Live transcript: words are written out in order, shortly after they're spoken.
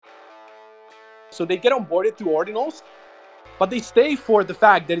So they get onboarded to ordinals, but they stay for the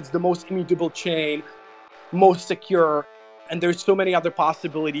fact that it's the most immutable chain, most secure, and there's so many other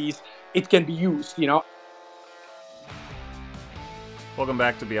possibilities it can be used, Welcome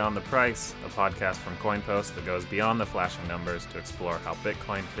back to Beyond the Price, a podcast from CoinPost that goes beyond the flashing numbers to explore how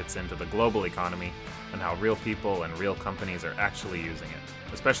Bitcoin fits into the global economy and how real people and real companies are actually using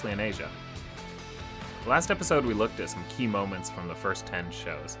it, especially in Asia. Last episode we looked at some key moments from the first 10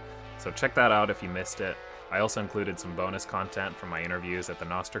 shows, so check that out if you missed it. I also included some bonus content from my interviews at the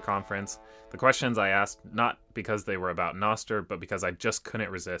Nostr conference. The questions I asked not because they were about Nostr, but because I just couldn't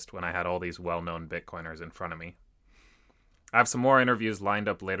resist when I had all these well-known Bitcoiners in front of me. I have some more interviews lined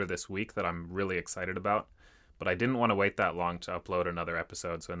up later this week that I'm really excited about, but I didn't want to wait that long to upload another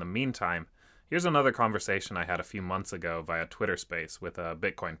episode, so in the meantime, here's another conversation I had a few months ago via Twitter Space with a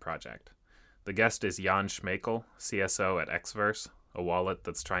Bitcoin project. The guest is Jan Smejkal, CSO at Xverse, a wallet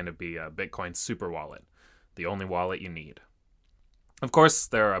that's trying to be a Bitcoin super wallet, the only wallet you need. Of course,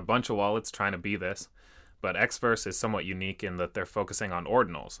 there are a bunch of wallets trying to be this, but Xverse is somewhat unique in that they're focusing on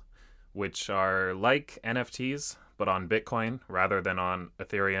ordinals, which are like NFTs, but on Bitcoin rather than on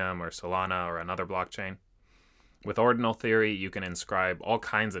Ethereum or Solana or another blockchain. With ordinal theory, you can inscribe all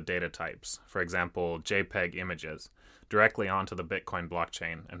kinds of data types, for example, JPEG images, directly onto the Bitcoin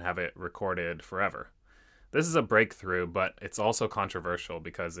blockchain and have it recorded forever. This is a breakthrough, but it's also controversial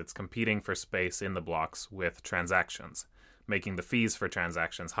because it's competing for space in the blocks with transactions, making the fees for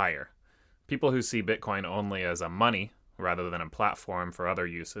transactions higher. People who see Bitcoin only as a money, rather than a platform for other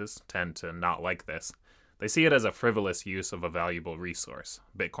uses, tend to not like this. They see it as a frivolous use of a valuable resource,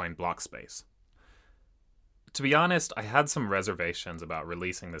 Bitcoin block space. To be honest, I had some reservations about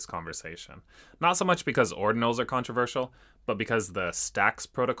releasing this conversation. Not so much because ordinals are controversial, but because the Stacks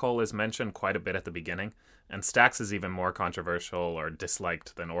protocol is mentioned quite a bit at the beginning, and Stacks is even more controversial or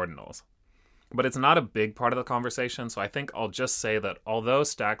disliked than ordinals. But it's not a big part of the conversation, so I think I'll just say that although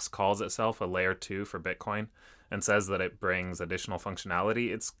Stacks calls itself a layer 2 for Bitcoin, and says that it brings additional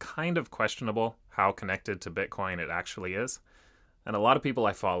functionality, it's kind of questionable how connected to Bitcoin it actually is, and a lot of people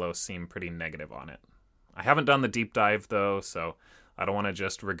I follow seem pretty negative on it. I haven't done the deep dive though, so I don't want to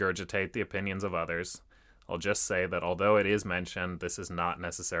just regurgitate the opinions of others. I'll just say that although it is mentioned, this is not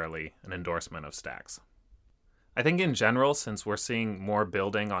necessarily an endorsement of Stacks. I think in general, since we're seeing more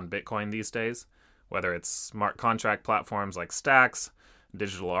building on Bitcoin these days, whether it's smart contract platforms like Stacks,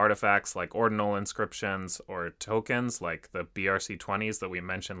 digital artifacts like ordinal inscriptions, or tokens like the BRC20s that we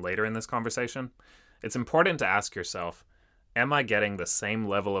mentioned later in this conversation, it's important to ask yourself, am I getting the same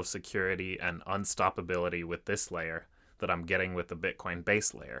level of security and unstoppability with this layer that I'm getting with the Bitcoin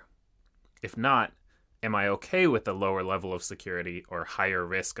base layer? If not, am I okay with the lower level of security or higher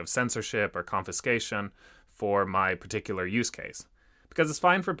risk of censorship or confiscation for my particular use case? Because it's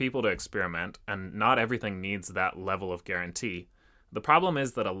fine for people to experiment, and not everything needs that level of guarantee. The problem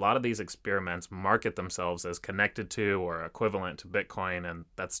is that a lot of these experiments market themselves as connected to or equivalent to Bitcoin, and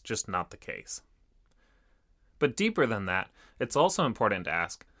that's just not the case. But deeper than that, it's also important to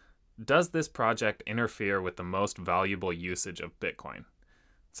ask, does this project interfere with the most valuable usage of Bitcoin?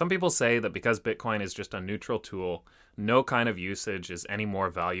 Some people say that because Bitcoin is just a neutral tool, no kind of usage is any more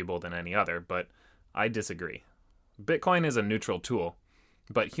valuable than any other, but I disagree. Bitcoin is a neutral tool,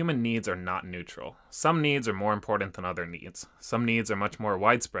 but human needs are not neutral. Some needs are more important than other needs. Some needs are much more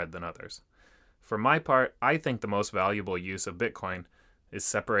widespread than others. For my part, I think the most valuable use of Bitcoin is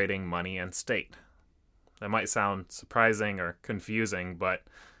separating money and state. That might sound surprising or confusing, but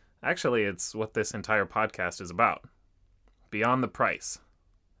actually it's what this entire podcast is about. Beyond the price.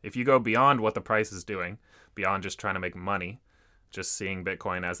 If you go beyond what the price is doing, beyond just trying to make money, just seeing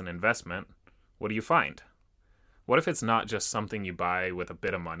Bitcoin as an investment, what do you find? What if it's not just something you buy with a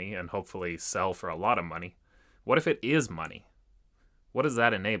bit of money and hopefully sell for a lot of money? What if it is money? What does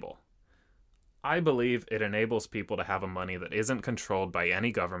that enable? I believe it enables people to have a money that isn't controlled by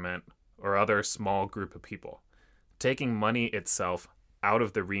any government or other small group of people, taking money itself out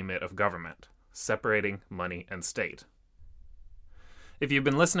of the remit of government, separating money and state. If you've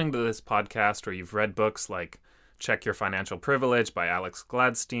been listening to this podcast or you've read books like Check Your Financial Privilege by Alex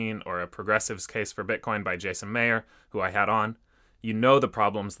Gladstein or A Progressive's Case for Bitcoin by Jason Mayer, who I had on, you know the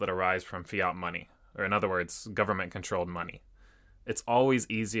problems that arise from fiat money, or in other words, government-controlled money. It's always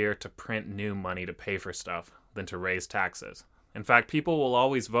easier to print new money to pay for stuff than to raise taxes. In fact, people will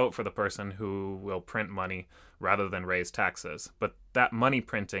always vote for the person who will print money rather than raise taxes, but that money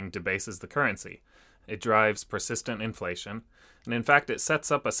printing debases the currency. It drives persistent inflation, and in fact it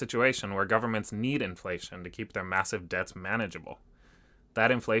sets up a situation where governments need inflation to keep their massive debts manageable.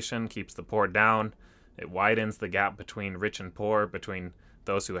 That inflation keeps the poor down, it widens the gap between rich and poor, between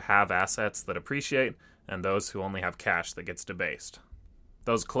those who have assets that appreciate, and those who only have cash that gets debased.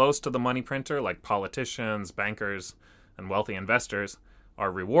 Those close to the money printer, like politicians, bankers, and wealthy investors,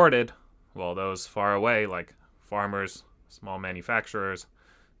 are rewarded, while those far away, like farmers, small manufacturers,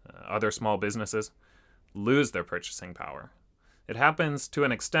 other small businesses, lose their purchasing power. It happens to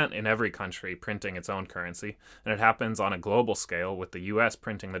an extent in every country printing its own currency, and it happens on a global scale with the US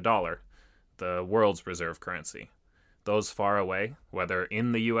printing the dollar, the world's reserve currency. Those far away, whether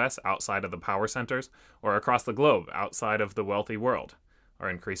in the US outside of the power centers, or across the globe outside of the wealthy world, are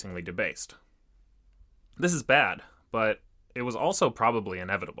increasingly debased. This is bad, but it was also probably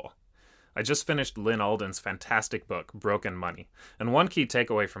inevitable. I just finished Lynn Alden's fantastic book, Broken Money, and one key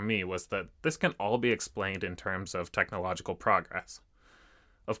takeaway from me was that this can all be explained in terms of technological progress.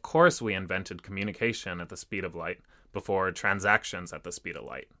 Of course we invented communication at the speed of light before transactions at the speed of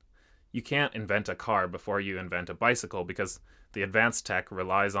light. You can't invent a car before you invent a bicycle because the advanced tech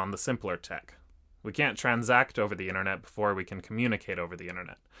relies on the simpler tech. We can't transact over the internet before we can communicate over the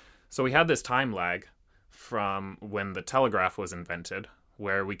internet. So we had this time lag from when the telegraph was invented,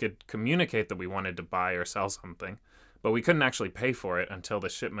 where we could communicate that we wanted to buy or sell something, but we couldn't actually pay for it until the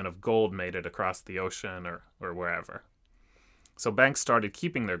shipment of gold made it across the ocean or wherever. So banks started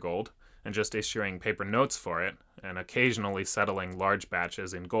keeping their gold and just issuing paper notes for it, and occasionally settling large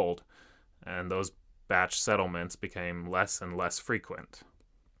batches in gold, and those batch settlements became less and less frequent.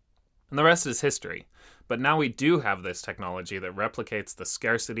 And the rest is history. But now we do have this technology that replicates the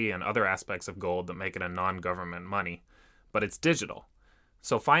scarcity and other aspects of gold that make it a non-government money, but it's digital.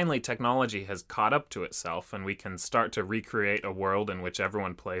 So finally, technology has caught up to itself, and we can start to recreate a world in which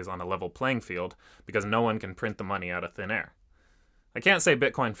everyone plays on a level playing field because no one can print the money out of thin air. I can't say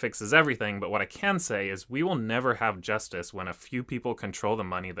Bitcoin fixes everything, but what I can say is we will never have justice when a few people control the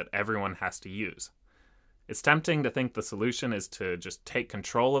money that everyone has to use. It's tempting to think the solution is to just take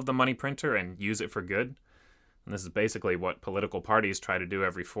control of the money printer and use it for good. And this is basically what political parties try to do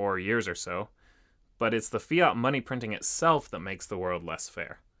every 4 years or so. But it's the fiat money printing itself that makes the world less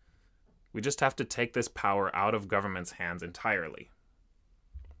fair. We just have to take this power out of government's hands entirely.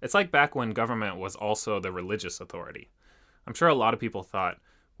 It's like back when government was also the religious authority. I'm sure a lot of people thought,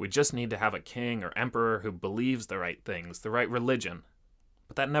 we just need to have a king or emperor who believes the right things, the right religion.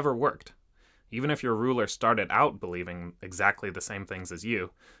 But that never worked. Even if your ruler started out believing exactly the same things as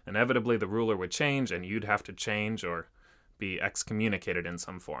you, inevitably the ruler would change and you'd have to change or be excommunicated in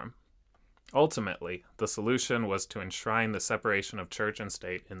some form. Ultimately, the solution was to enshrine the separation of church and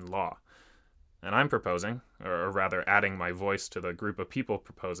state in law. And I'm proposing, or rather adding my voice to the group of people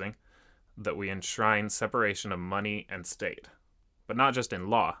proposing, that we enshrine separation of money and state. But not just in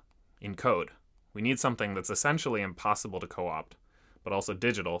law, in code. We need something that's essentially impossible to co-opt, but also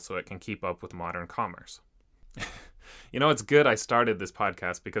digital so it can keep up with modern commerce. You know, it's good I started this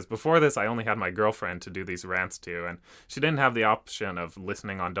podcast because before this I only had my girlfriend to do these rants to, and she didn't have the option of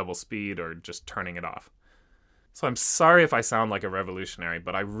listening on double speed or just turning it off. So I'm sorry if I sound like a revolutionary,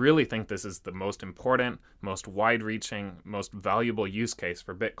 but I really think this is the most important, most wide-reaching, most valuable use case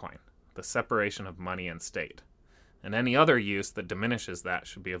for Bitcoin, the separation of money and state. And any other use that diminishes that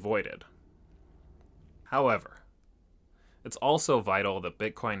should be avoided. However, it's also vital that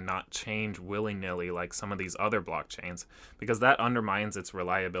Bitcoin not change willy-nilly like some of these other blockchains, because that undermines its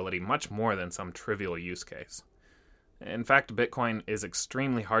reliability much more than some trivial use case. In fact, Bitcoin is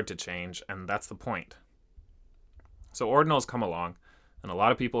extremely hard to change, and that's the point. So ordinals come along, and a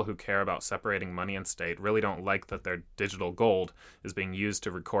lot of people who care about separating money and state really don't like that their digital gold is being used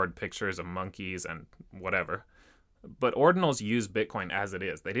to record pictures of monkeys and whatever. But ordinals use Bitcoin as it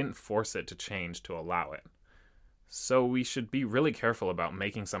is. They didn't force it to change to allow it. So we should be really careful about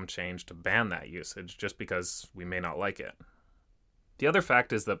making some change to ban that usage just because we may not like it. The other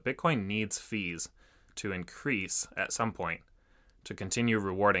fact is that Bitcoin needs fees to increase at some point to continue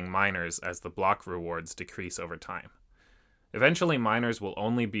rewarding miners as the block rewards decrease over time. Eventually, miners will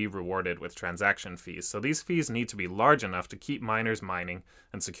only be rewarded with transaction fees, so these fees need to be large enough to keep miners mining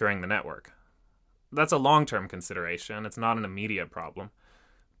and securing the network. That's a long-term consideration, it's not an immediate problem.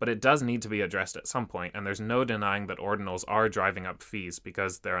 But it does need to be addressed at some point, and there's no denying that ordinals are driving up fees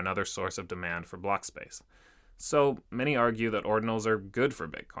because they're another source of demand for block space. So many argue that ordinals are good for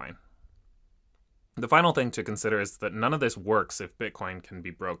Bitcoin. The final thing to consider is that none of this works if Bitcoin can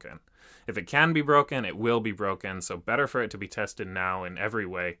be broken. If it can be broken, it will be broken, so better for it to be tested now in every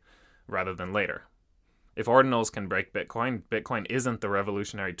way rather than later. If ordinals can break Bitcoin, Bitcoin isn't the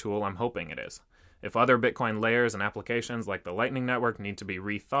revolutionary tool I'm hoping it is. If other Bitcoin layers and applications like the Lightning Network need to be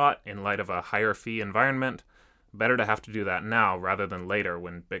rethought in light of a higher fee environment, better to have to do that now rather than later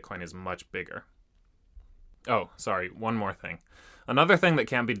when Bitcoin is much bigger. Oh, sorry, one more thing. Another thing that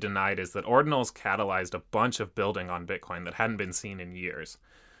can't be denied is that ordinals catalyzed a bunch of building on Bitcoin that hadn't been seen in years.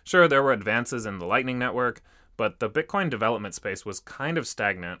 Sure, there were advances in the Lightning Network, but the Bitcoin development space was kind of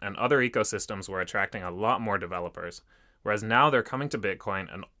stagnant, and other ecosystems were attracting a lot more developers. Whereas now they're coming to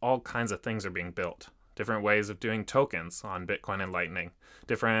Bitcoin and all kinds of things are being built. Different ways of doing tokens on Bitcoin and Lightning,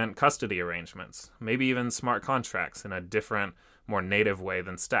 different custody arrangements, maybe even smart contracts in a different, more native way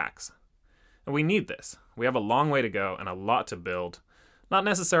than stacks. And we need this. We have a long way to go and a lot to build. Not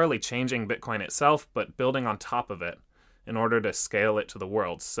necessarily changing Bitcoin itself, but building on top of it in order to scale it to the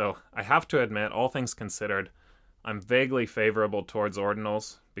world. So I have to admit, all things considered, I'm vaguely favorable towards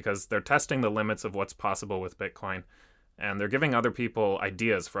ordinals because they're testing the limits of what's possible with Bitcoin, and they're giving other people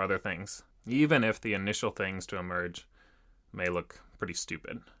ideas for other things, even if the initial things to emerge may look pretty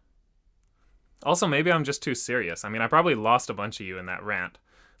stupid. Also, maybe I'm just too serious. I mean, I probably lost a bunch of you in that rant.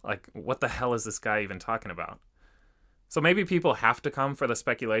 Like, what the hell is this guy even talking about? So maybe people have to come for the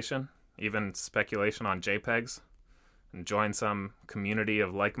speculation, even speculation on JPEGs, and join some community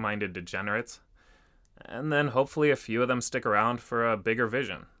of like-minded degenerates. And then hopefully a few of them stick around for a bigger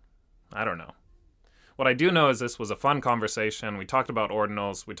vision. I don't know. What I do know is this was a fun conversation. We talked about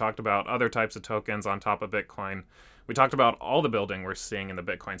ordinals. We talked about other types of tokens on top of Bitcoin. We talked about all the building we're seeing in the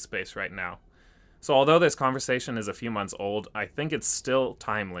Bitcoin space right now. So although this conversation is a few months old, I think it's still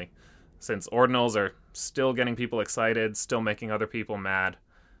timely, since ordinals are still getting people excited, still making other people mad.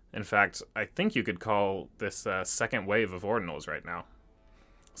 In fact, I think you could call this a second wave of ordinals right now.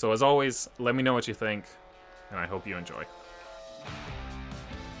 So as always, let me know what you think, and I hope you enjoy.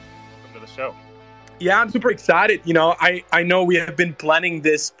 Welcome to the show. Yeah, I'm super excited. I know we have been planning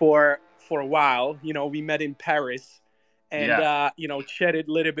this for a while. We met in Paris and, chatted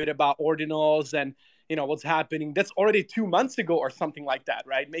a little bit about ordinals and, what's happening. That's already 2 months ago or something like that,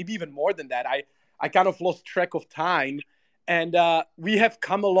 right? Maybe even more than that. I kind of lost track of time. And we have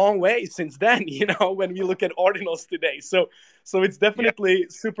come a long way since then, when we look at ordinals today. So it's definitely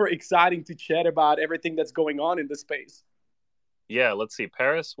super exciting to chat about everything that's going on in the space. Yeah, let's see.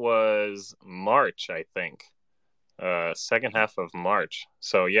 Paris was March, I think. Second half of March.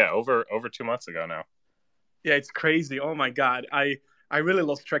 So yeah, over 2 months ago now. Yeah, it's crazy. Oh my God. I really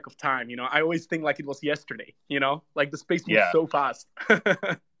lost track of time. I always think like it was yesterday, like the space moves so fast.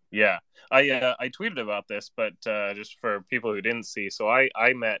 Yeah, I tweeted about this, but just for people who didn't see, so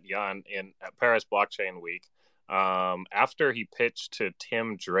I met Jan at Paris Blockchain Week after he pitched to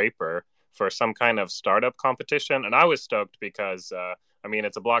Tim Draper for some kind of startup competition, and I was stoked because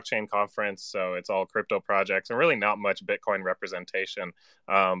it's a blockchain conference, so it's all crypto projects and really not much Bitcoin representation.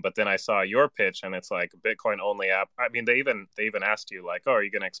 But then I saw your pitch, and it's like a Bitcoin only app. I mean, they even asked you like, "Oh, are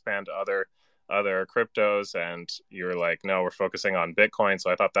you going to expand to other cryptos?" And you're like, "No, we're focusing on Bitcoin." So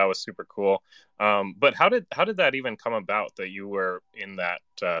I thought that was super cool. But how did that even come about that you were in that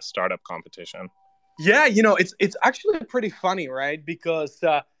startup competition? Yeah, it's actually pretty funny, right? Because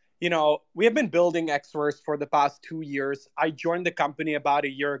we have been building Xverse for the past 2 years. I joined the company about a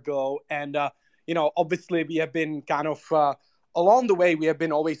year ago, and obviously we have been kind of along the way. We have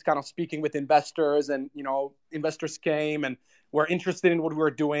been always kind of speaking with investors, and investors came and were interested in what we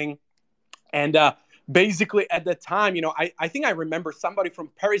were doing. And basically at the time, I think I remember somebody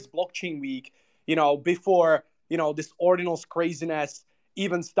from Paris Blockchain Week, before, this ordinals craziness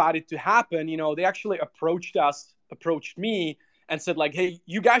even started to happen, they actually approached me and said like, "Hey,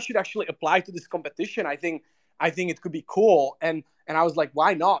 you guys should actually apply to this competition. I think it could be cool." And I was like,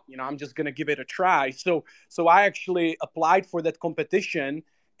 "Why not? I'm just going to give it a try." So I actually applied for that competition,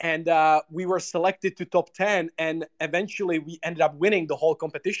 and we were selected to top 10, and eventually we ended up winning the whole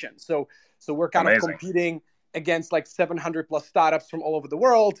competition. So we're kind of competing against like 700 plus startups from all over the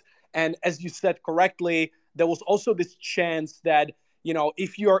world. And as you said correctly, there was also this chance that,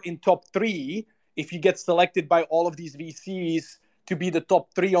 if you're in top 3, if you get selected by all of these VCs to be the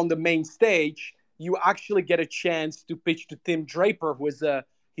top 3 on the main stage, you actually get a chance to pitch to Tim Draper,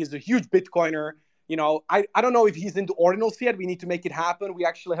 he's a huge Bitcoiner. I don't know if he's into ordinals yet. We need to make it happen. We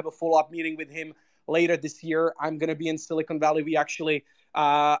actually have a follow-up meeting with him later this year. I'm going to be in Silicon Valley. We actually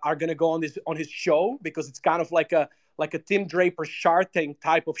are going to go on his show, because it's kind of like a Tim Draper Shark Tank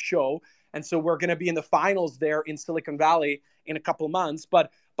type of show. And so we're going to be in the finals there in Silicon Valley in a couple of months.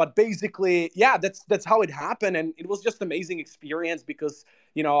 But basically, yeah, that's how it happened. And it was just an amazing experience because,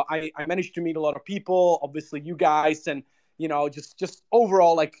 I managed to meet a lot of people, obviously you guys, and, just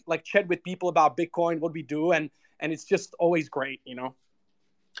overall, like chat with people about Bitcoin, what we do. And it's just always great,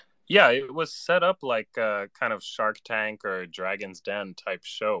 Yeah, it was set up like a kind of Shark Tank or Dragon's Den type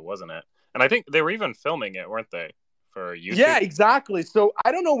show, wasn't it? And I think they were even filming it, weren't they? for YouTube? Yeah, exactly. So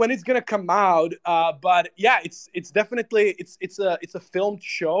I don't know when it's gonna come out, but yeah, it's definitely it's a filmed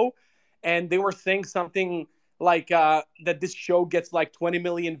show, and they were saying something like that this show gets like 20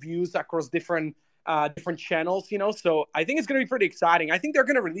 million views across different channels. So I think it's gonna be pretty exciting. I think they're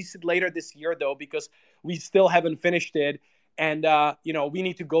gonna release it later this year though, because we still haven't finished it, and we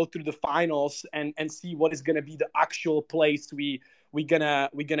need to go through the finals and see what is gonna be the actual place we gonna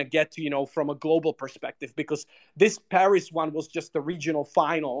get to, from a global perspective, because this Paris one was just the regional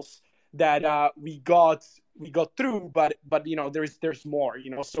finals that we got through, but there's more,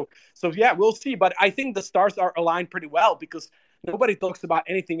 so yeah, we'll see. But I think the stars are aligned pretty well, because nobody talks about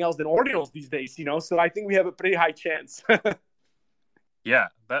anything else than ordinals these days, so I think we have a pretty high chance. Yeah,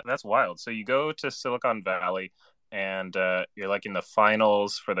 that's wild. So you go to Silicon Valley and you're like in the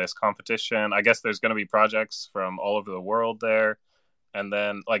finals for this competition. I guess there's going to be projects from all over the world there. And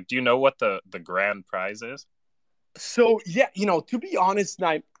then, like, do you know what the grand prize is? So yeah, to be honest,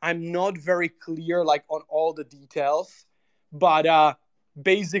 I'm not very clear like on all the details, but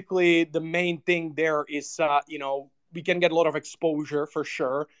basically the main thing there is we can get a lot of exposure for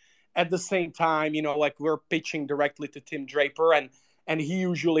sure. At the same time, like we're pitching directly to Tim Draper, and he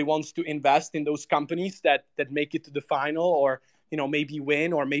usually wants to invest in those companies that make it to the final, or maybe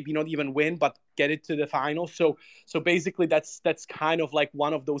win, or maybe not even win but get it to the final. So basically that's kind of like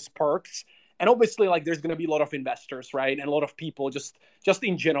one of those perks. And obviously like there's going to be a lot of investors, right, and a lot of people just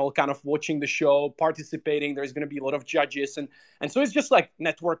in general kind of watching the show, participating. There's going to be a lot of judges, and so it's just like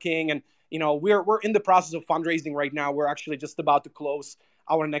networking. And we're in the process of fundraising right now. We're actually just about to close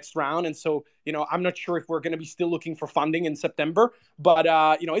our next round, and so I'm not sure if we're going to be still looking for funding in September, but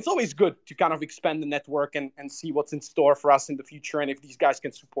it's always good to kind of expand the network and see what's in store for us in the future, and if these guys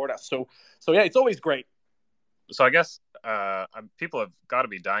can support us. So yeah, it's always great. So I guess people have got to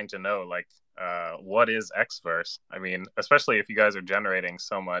be dying to know, like, what is Xverse? I mean, especially if you guys are generating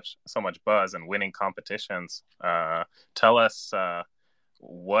so much buzz and winning competitions. Tell us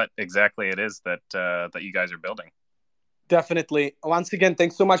what exactly it is that you guys are building. Definitely. Once again,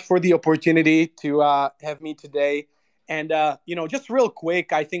 thanks so much for the opportunity to have me today. And just real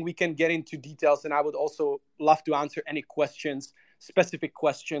quick, I think we can get into details, and I would also love to answer any specific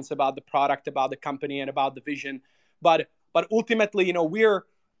questions about the product, about the company, and about the vision. But ultimately,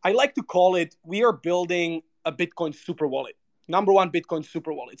 I like to call it, we are building a Bitcoin super wallet, number one Bitcoin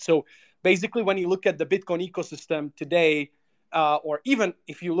super wallet. So basically, when you look at the Bitcoin ecosystem today, or even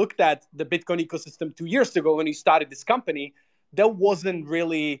if you looked at the Bitcoin ecosystem 2 years ago when you started this company, there wasn't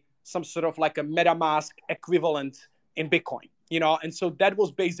really some sort of like a MetaMask equivalent in Bitcoin, and so that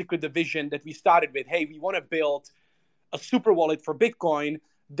was basically the vision that we started with. Hey, we want to build a super wallet for Bitcoin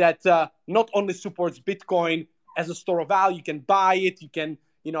that not only supports Bitcoin as a store of value. You can buy it, you can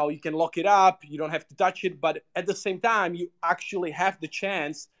lock it up, you don't have to touch it, but at the same time, you actually have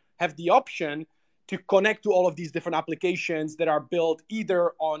the option to connect to all of these different applications that are built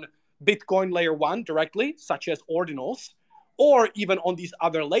either on Bitcoin layer one directly, such as ordinals, or even on these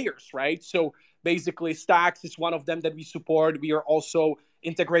other layers, right? So basically, Stacks is one of them that we support. We are also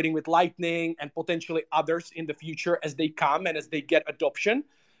integrating with Lightning and potentially others in the future as they come and as they get adoption,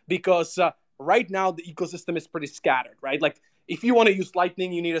 because right now the ecosystem is pretty scattered, right? Like if you want to use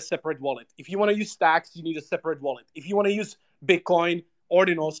Lightning, you need a separate wallet. If you want to use Stacks, you need a separate wallet. If you want to use Bitcoin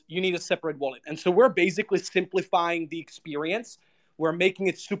ordinals, you need a separate wallet. And so we're basically simplifying the experience. We're making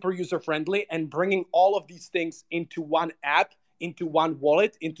it super user friendly and bringing all of these things into one app, into one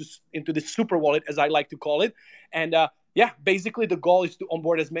wallet, into the super wallet, as I like to call it. And basically the goal is to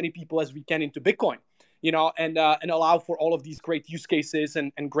onboard as many people as we can into Bitcoin, and allow for all of these great use cases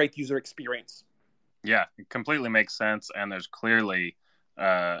and great user experience. Yeah, it completely makes sense, and there's clearly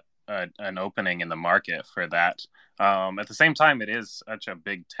an opening in the market for that. At the same time, it is such a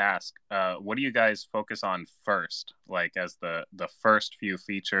big task. What do you guys focus on first, like as the first few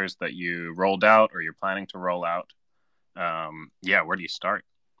features that you rolled out or you're planning to roll out? Where do you start?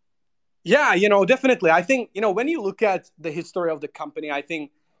 Yeah, definitely. I think, when you look at the history of the company, I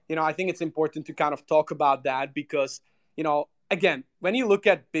think it's important to kind of talk about that because, again, when you look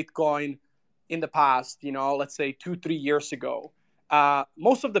at Bitcoin in the past, let's say 2-3 years ago,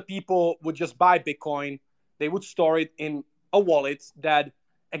 most of the people would just buy Bitcoin. They would store it in a wallet that,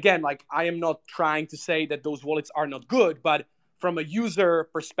 again, like I am not trying to say that those wallets are not good, but from a user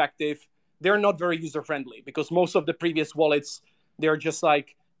perspective, they're not very user friendly because most of the previous wallets, they're just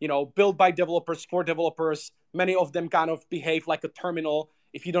like, built by developers for developers. Many of them kind of behave like a terminal.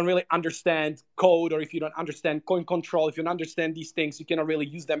 If you don't really understand code, or if you don't understand coin control, if you don't understand these things, you cannot really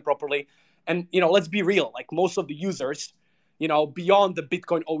use them properly. And, let's be real, like most of the users, beyond the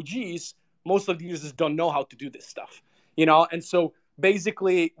Bitcoin OGs, most of the users don't know how to do this stuff, you know. And so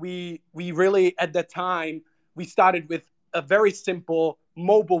basically, we really at that time we started with a very simple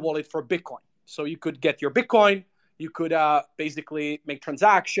mobile wallet for Bitcoin. So you could get your Bitcoin, you could basically make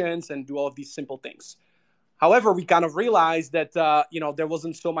transactions and do all of these simple things. However, we kind of realized that there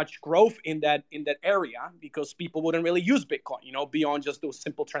wasn't so much growth in that area because people wouldn't really use Bitcoin, beyond just those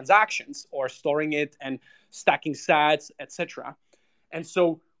simple transactions or storing it and stacking sats, etc. And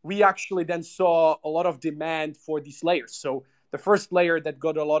so we actually then saw a lot of demand for these layers. So the first layer that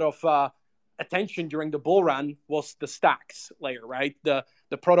got a lot of attention during the bull run was the stacks layer, right? The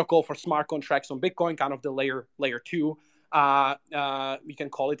protocol for smart contracts on Bitcoin, kind of the layer two. We can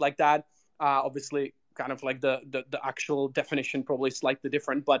call it like that. Obviously, kind of like the actual definition probably slightly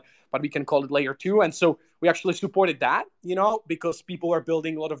different, but we can call it layer two. And so we actually supported that, because people are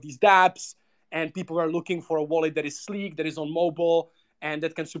building a lot of these dApps and people are looking for a wallet that is sleek, that is on mobile, and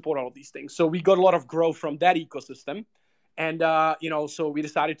that can support all of these things. So we got a lot of growth from that ecosystem. And, so we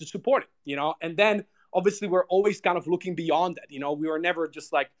decided to support it, and then obviously we're always kind of looking beyond that. We were never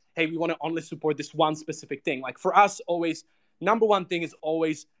just like, hey, we want to only support this one specific thing. Like for us, always, number one thing is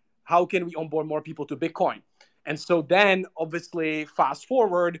always, how can we onboard more people to Bitcoin? And so then obviously fast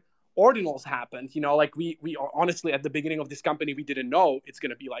forward, ordinals happened, like we are honestly at the beginning of this company, we didn't know it's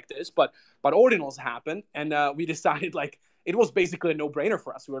going to be like this, but ordinals happened. And we decided like, it was basically a no-brainer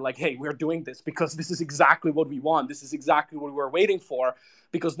for us. We were like, hey, we're doing this because this is exactly what we want. This is exactly what we were waiting for,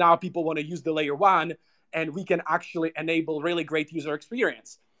 because now people want to use the layer one and we can actually enable really great user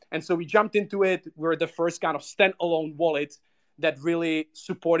experience. And so we jumped into it. We're the first kind of standalone wallet that really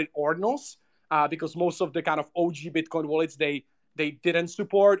supported ordinals, because most of the kind of OG Bitcoin wallets, they didn't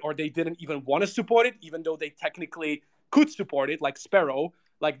support, or they didn't even want to support it, even though they technically could support it, like Sparrow.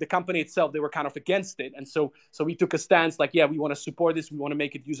 Like the company itself, they were kind of against it. And so we took a stance like, yeah, we want to support this. We want to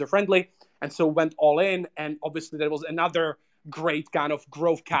make it user-friendly. And so went all in. And obviously that was another great kind of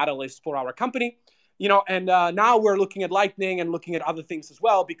growth catalyst for our company. And now we're looking at Lightning and looking at other things as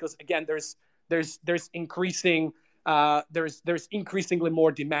well, because again, there's increasing there's increasingly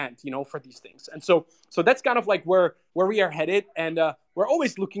more demand, for these things. And so that's kind of like where we are headed. And we're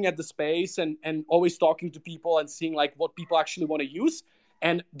always looking at the space and always talking to people and seeing like what people actually want to use.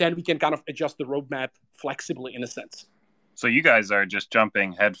 And then we can kind of adjust the roadmap flexibly in a sense. So you guys are just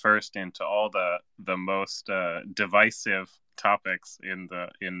jumping headfirst into all the most divisive topics in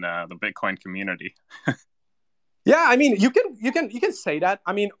the Bitcoin community. Yeah, I mean, you can say that.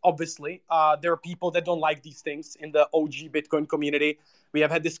 I mean, obviously, there are people that don't like these things in the OG Bitcoin community. We have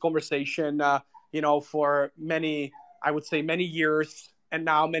had this conversation, for many years, and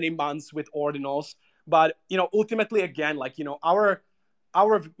now many months with ordinals. But ultimately, again, like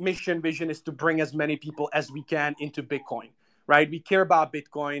our mission vision is to bring as many people as we can into Bitcoin, right? We care about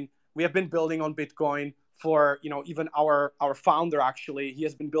Bitcoin. We have been building on Bitcoin for, even our founder, actually, he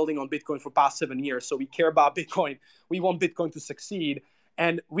has been building on Bitcoin for past 7 years. So we care about Bitcoin. We want Bitcoin to succeed.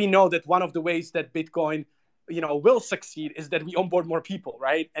 And we know that one of the ways that Bitcoin, will succeed is that we onboard more people,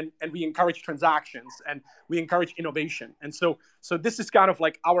 right? And we encourage transactions and we encourage innovation. And so this is kind of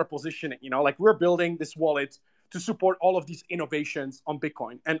like our positioning, like we're building this wallet to support all of these innovations on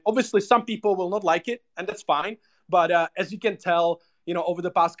Bitcoin. And obviously some people will not like it, and that's fine. But as you can tell, over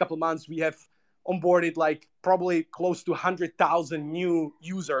the past couple of months, we have onboarded like probably close to 100,000 new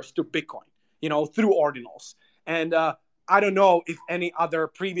users to Bitcoin, through ordinals. And I don't know if any other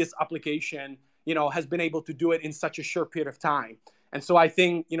previous application, has been able to do it in such a short period of time. And so I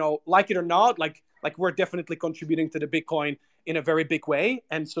think, like it or not, like we're definitely contributing to the Bitcoin in a very big way.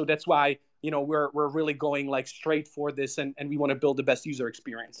 And so that's why, we're really going like straight for this, and we want to build the best user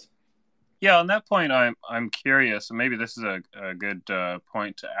experience. Yeah, on that point, I'm curious, and maybe this is a good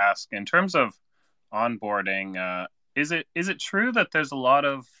point to ask in terms of onboarding. Is it true that there's a lot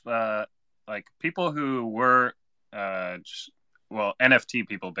of like people who were NFT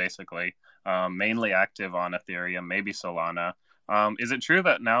people basically, mainly active on Ethereum, maybe Solana? Is it true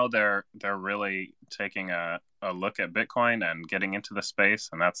that now they're really taking a look at Bitcoin and getting into the space,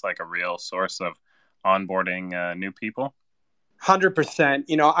 and that's like a real source of onboarding new people?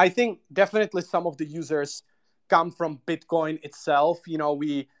 100%. I think definitely some of the users come from Bitcoin itself.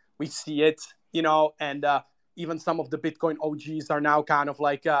 We see it, and even some of the Bitcoin OGs are now kind of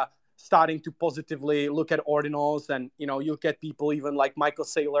like starting to positively look at ordinals. And, you get people even like Michael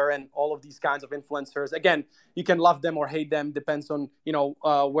Saylor and all of these kinds of influencers. Again, you can love them or hate them, depends on,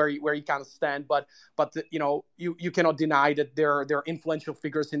 where you kind of stand. But you cannot deny that they're influential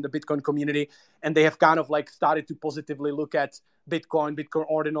figures in the Bitcoin community. And they have kind of like started to positively look at Bitcoin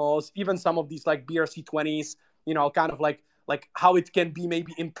ordinals, even some of these like BRC20s, kind of like like how it can be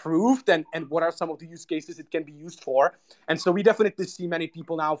maybe improved, and what are some of the use cases it can be used for. And so we definitely see many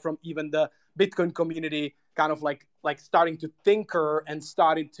people now from even the Bitcoin community kind of like starting to tinker and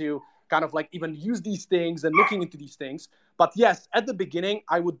starting to kind of like even use these things and looking into these things. But yes, at the beginning,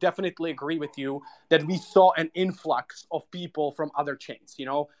 I would definitely agree with you that we saw an influx of people from other chains.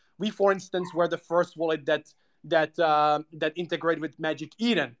 We, for instance, were the first wallet that integrated with Magic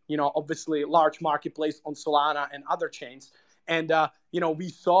Eden. Obviously, large marketplace on Solana and other chains. And we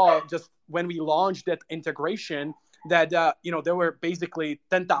saw just when we launched that integration that there were basically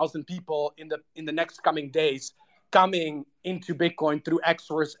 10,000 people in the next coming days coming into Bitcoin through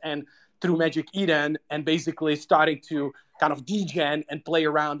Xverse and through Magic Eden, and basically starting to kind of degen and play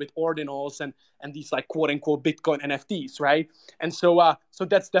around with ordinals and these like quote unquote Bitcoin NFTs, right? And so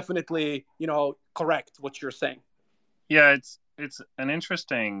that's definitely correct what you're saying. Yeah, it's an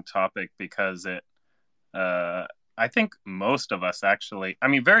interesting topic because I think most of us actually, I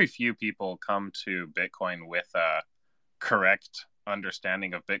mean, very few people come to Bitcoin with a correct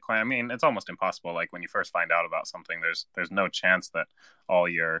understanding of Bitcoin. I mean, it's almost impossible. Like when you first find out about something, there's no chance that all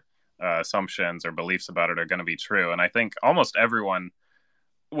your assumptions or beliefs about it are going to be true. And I think almost everyone,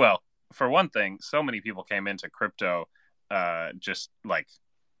 well, for one thing, so many people came into crypto just like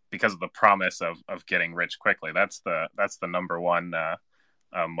because of the promise of getting rich quickly. That's the number one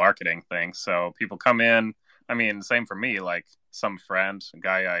marketing thing. So people come in. I mean, same for me. Like some friend, a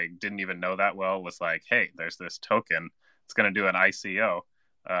guy I didn't even know that well, was like, "Hey, there's this token. It's going to do an ICO.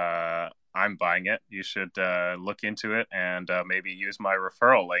 I'm buying it. You should look into it and maybe use my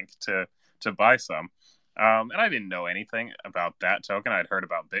referral link to buy some." And I didn't know anything about that token. I'd heard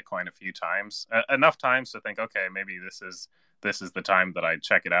about Bitcoin a few times, enough times to think, okay, maybe this is the time that I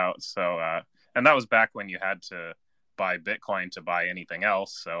check it out. So, and that was back when you had to buy Bitcoin to buy anything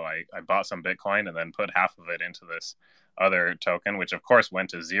else. So I bought some Bitcoin and then put half of it into this other token, which of course went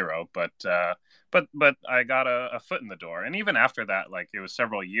to zero. But I got a foot in the door. And even after that, like it was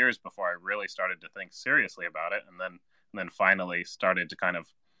several years before I really started to think seriously about it. And then finally started to kind of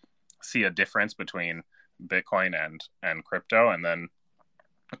see a difference between Bitcoin and crypto. And then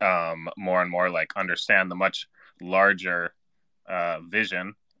more and more like understand the much larger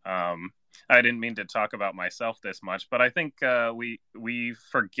vision. I didn't mean to talk about myself this much, but I think we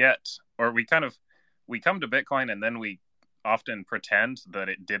forget, or we come to Bitcoin and then we often pretend that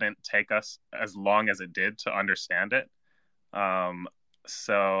it didn't take us as long as it did to understand it.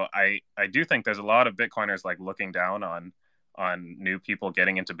 So I do think there's a lot of Bitcoiners like looking down on new people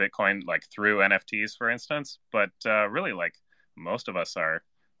getting into Bitcoin, like through NFTs, for instance. But really, like most of us are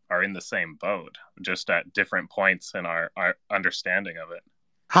in the same boat, just at different points in our understanding of it.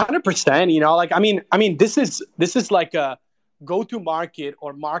 100%. Like I mean, this is like a go-to market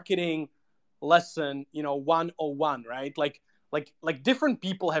or marketing lesson, 101, right? Like different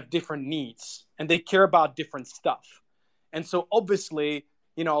people have different needs and they care about different stuff. And so obviously,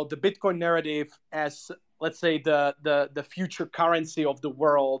 the Bitcoin narrative as, let's say, the future currency of the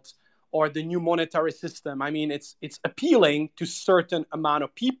world or the new monetary system, I mean, it's appealing to certain amount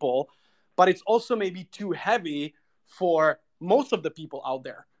of people, but it's also maybe too heavy for most of the people out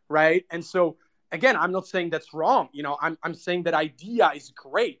there, right? And so again, I'm not saying that's wrong. I'm saying that idea is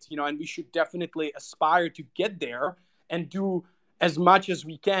great, and we should definitely aspire to get there and do as much as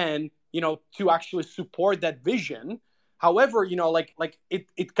we can, to actually support that vision. However, like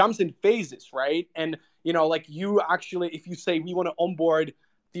it comes in phases, right? And like you actually, if you say we want to onboard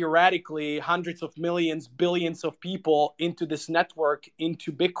theoretically hundreds of millions, billions of people into this network,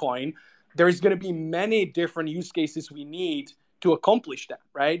 into Bitcoin, there's going to be many different use cases we need to accomplish that,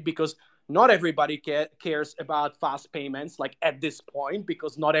 right? Because not everybody cares about fast payments, like at this point,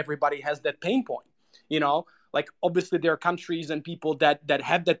 because not everybody has that pain point. Like obviously there are countries and people that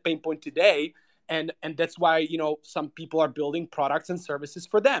have that pain point today, and that's why some people are building products and services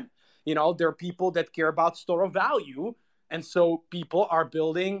for them. There are people that care about store of value, and so people are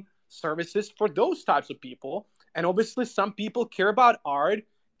building services for those types of people. And obviously some people care about art,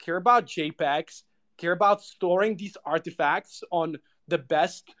 care about JPEGs, care about storing these artifacts on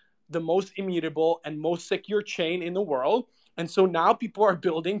the most immutable and most secure chain in the world. And so now people are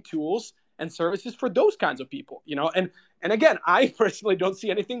building tools and services for those kinds of people, and again, I personally don't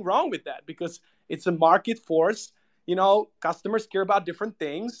see anything wrong with that because it's a market force. Customers care about different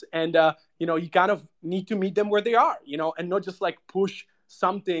things, and you kind of need to meet them where they are, and not just like push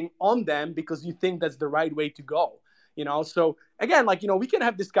something on them because you think that's the right way to go. So again, like, we can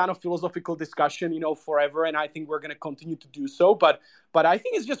have this kind of philosophical discussion, forever. And I think we're going to continue to do so. But I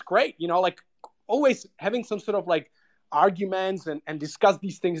think it's just great, like always having some sort of like arguments and discuss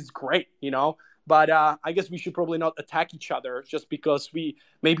these things is great, But I guess we should probably not attack each other just because we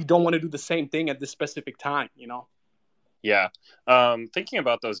maybe don't want to do the same thing at this specific time, you know? Yeah. Thinking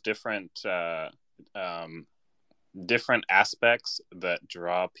about those different aspects that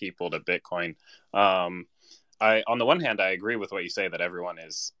draw people to Bitcoin. On the one hand, I agree with what you say that everyone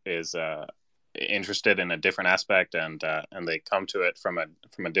is interested in a different aspect, and they come to it from a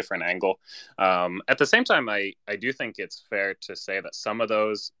different angle. At the same time, I do think it's fair to say that some of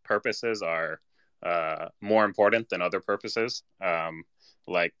those purposes are more important than other purposes.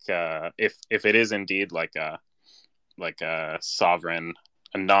 If it is indeed like a sovereign,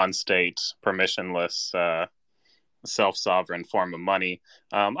 a non-state, permissionless, self-sovereign form of money,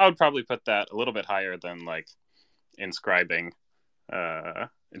 I would probably put that a little bit higher than like inscribing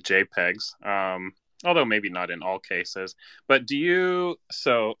JPEGs, although maybe not in all cases. But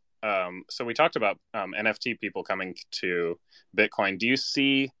so we talked about NFT people coming to Bitcoin. Do you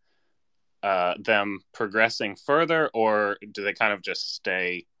see them progressing further, or do they kind of just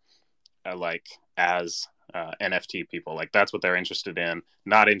stay like as NFT people? Like that's what they're interested in,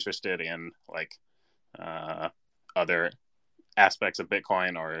 not interested in like other aspects of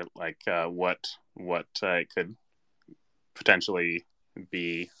Bitcoin, or like what it could potentially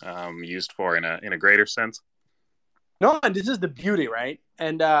be used for in a greater sense. No, and this is the beauty, right?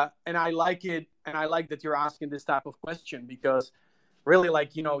 And I like it, and I like that you're asking this type of question, because really,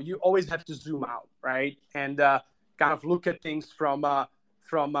 like, you know, you always have to zoom out, right? And kind of look at things from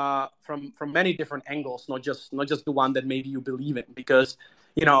many different angles, not just the one that maybe you believe in, because,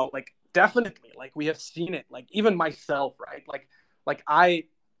 you know, like definitely, like we have seen it, like even myself, right? Like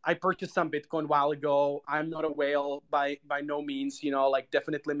I purchased some Bitcoin a while ago. I'm not a whale by no means, you know, like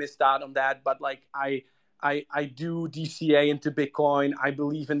definitely missed out on that. But like I do DCA into Bitcoin. I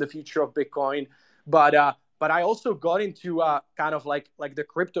believe in the future of Bitcoin. But I also got into kind of like the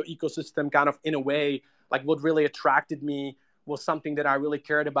crypto ecosystem kind of in a way. Like what really attracted me was something that I really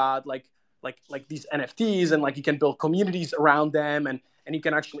cared about, like these NFTs, and like you can build communities around them, and you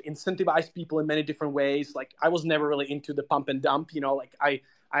can actually incentivize people in many different ways. Like I was never really into the pump and dump, you know, like I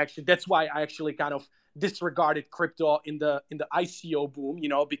actually, that's why I actually kind of disregarded crypto in the ICO boom, you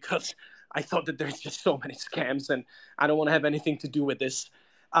know, because I thought that there's just so many scams and I don't want to have anything to do with this.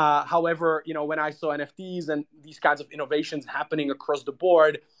 However, you know, when I saw NFTs and these kinds of innovations happening across the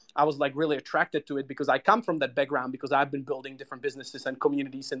board, I was like really attracted to it, because I come from that background, because I've been building different businesses and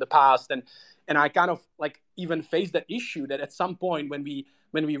communities in the past. And I kind of like even faced that issue that at some point when we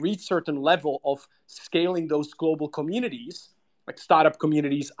reach certain level of scaling those global communities, like startup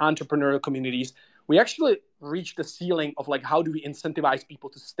communities, entrepreneurial communities, we actually reached the ceiling of like, how do we incentivize people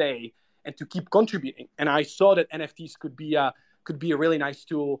to stay and to keep contributing? And I saw that NFTs could be a really nice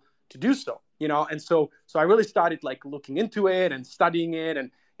tool to do so, you know? And so I really started like looking into it and studying it,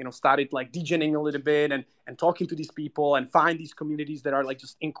 and, you know, started like degening a little bit and talking to these people and find these communities that are like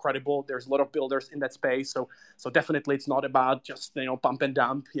just incredible. There's a lot of builders in that space. So definitely it's not about just, you know, pump and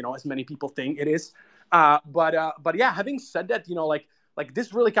dump, you know, as many people think it is. But yeah, having said that, you know, like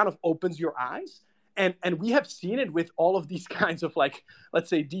this really kind of opens your eyes. And we have seen it with all of these kinds of like, let's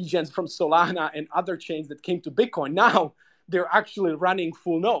say, degens from Solana and other chains that came to Bitcoin. Now they're actually running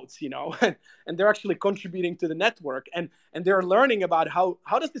full nodes, you know, and they're actually contributing to the network, and they're learning about how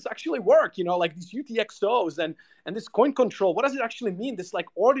does this actually work, you know, like these UTXOs and this coin control. What does it actually mean? This like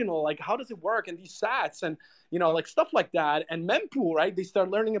ordinal, like how does it work? And these sats and, you know, like stuff like that. And mempool, right? They start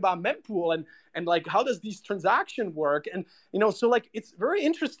learning about mempool and like how does these transaction work? And, you know, so like it's very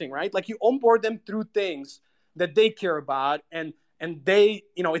interesting, right? Like you onboard them through things that they care about, and they,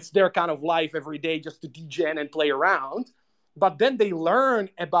 you know, it's their kind of life every day just to degen and play around. But then they learn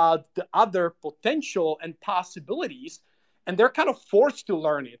about the other potential and possibilities, and they're kind of forced to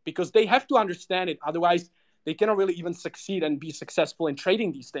learn it because they have to understand it. Otherwise, they cannot really even succeed and be successful in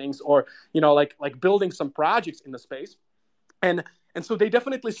trading these things, or, you know, like building some projects in the space. And so they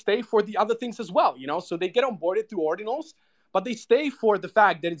definitely stay for the other things as well, you know. So they get onboarded through ordinals, but they stay for the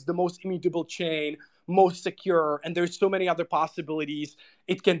fact that it's the most immutable chain, most secure, and there's so many other possibilities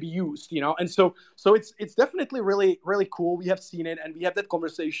it can be used, you know. And so it's definitely really, really cool. We have seen it, and we have that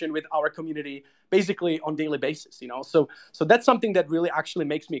conversation with our community basically on daily basis, you know. So that's something that really actually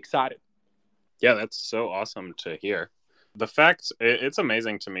makes me excited. Yeah, that's so awesome to hear. The fact, it's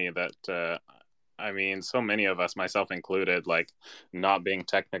amazing to me that I mean, so many of us, myself included, like not being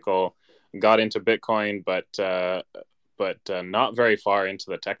technical, got into Bitcoin, but not very far into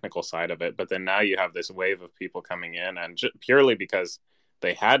the technical side of it. But then now you have this wave of people coming in, and purely because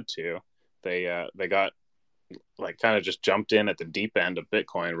they had to, they got like kind of just jumped in at the deep end of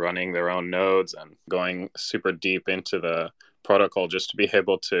Bitcoin, running their own nodes and going super deep into the protocol just to be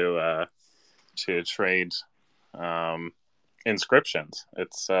able to to trade inscriptions.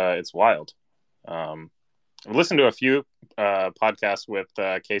 It's wild. I've listened to a few podcasts with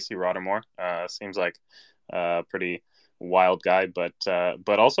Casey Rodermore. Seems like a pretty wild guy, but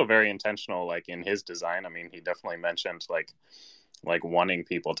also very intentional, like in his design. I mean, he definitely mentioned like wanting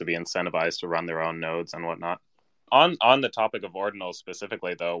people to be incentivized to run their own nodes and whatnot. On the topic of ordinals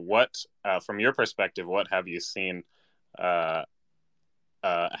specifically, though, what from your perspective, what have you seen? As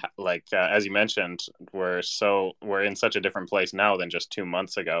you mentioned, we're in such a different place now than just 2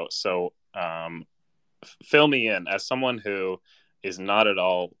 months ago. So fill me in, as someone who is not at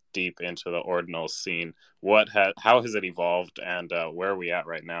all deep into the ordinal scene. How has it evolved, and where are we at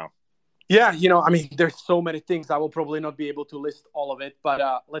right now? Yeah, I mean, there's so many things. I will probably not be able to list all of it,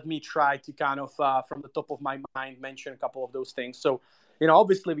 but let me try to kind of, from the top of my mind, mention a couple of those things. So,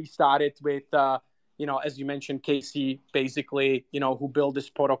 obviously we started with, as you mentioned, Casey, basically, who built this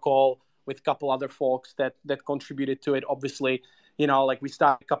protocol with a couple other folks that contributed to it. Obviously, like we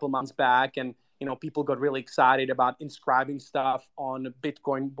started a couple months back, and, people got really excited about inscribing stuff on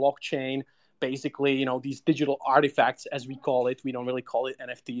Bitcoin blockchain. Basically, these digital artifacts, as we call it. We don't really call it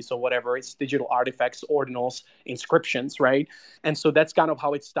NFTs or whatever. It's digital artifacts, ordinals, inscriptions, right? And so that's kind of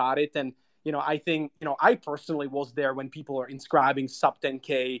how it started. And, I think, I personally was there when people are inscribing sub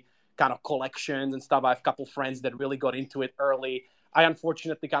 10K kind of collections and stuff. I have a couple friends that really got into it early. I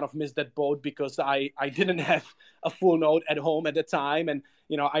unfortunately kind of missed that boat because I didn't have a full node at home at the time. And,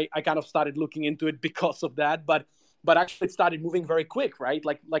 I kind of started looking into it because of that. But actually it started moving very quick, right?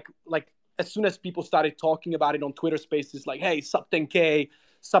 Like as soon as people started talking about it on Twitter Spaces, like, hey, sub 10K,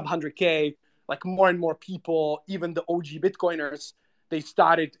 sub 100K, like more and more people, even the OG Bitcoiners, they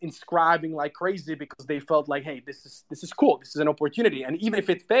started inscribing like crazy because they felt like, hey, this is cool. This is an opportunity. And even if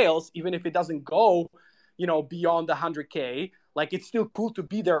it fails, even if it doesn't go, beyond the 100K, like it's still cool to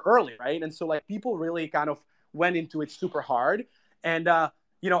be there early, right? And so like people really kind of went into it super hard. And,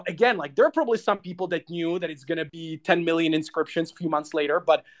 again, like there are probably some people that knew that it's going to be 10 million inscriptions a few months later.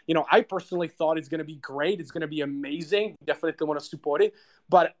 But, I personally thought it's going to be great. It's going to be amazing. Definitely want to support it.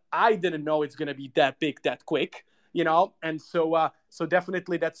 But I didn't know it's going to be that big, that quick, And so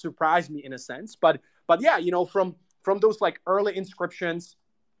definitely that surprised me in a sense. But yeah, from those like early inscriptions,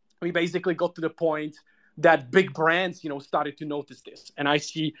 we basically got to the point that big brands, started to notice this. And I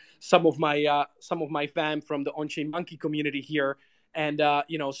see some of my fam from the On-Chain Monkey community here. And,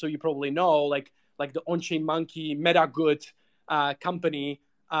 so you probably know, like the On-Chain Monkey MetaGood company,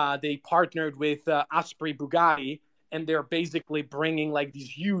 they partnered with Asprey Bugatti, and they're basically bringing like these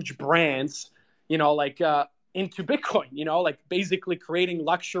huge brands, into Bitcoin, like basically creating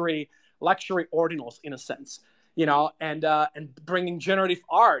luxury ordinals in a sense, and bringing generative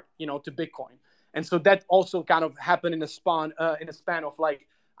art, to Bitcoin. And so that also kind of happened in a span of like,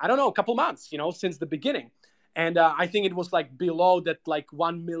 I don't know, a couple months, since the beginning. And I think it was like below that, like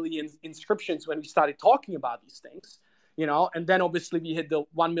 1 million inscriptions when we started talking about these things, and then obviously we hit the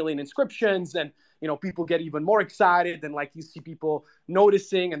 1 million inscriptions, and, people get even more excited, and like you see people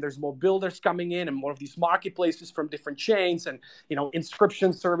noticing, and there's more builders coming in and more of these marketplaces from different chains and,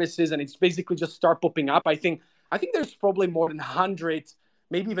 inscription services. And it's basically just start popping up. I think there's probably more than 100,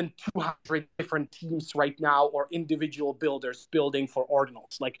 maybe even 200 different teams right now, or individual builders building for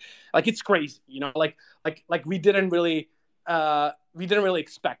ordinals. Like it's crazy, like we didn't really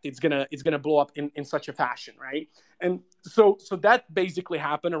expect it's gonna blow up in such a fashion, right? And so that basically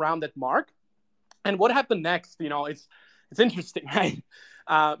happened around that mark. And what happened next, it's interesting, right?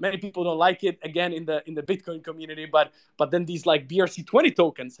 Many people don't like it, again, in the Bitcoin community, but then these like BRC20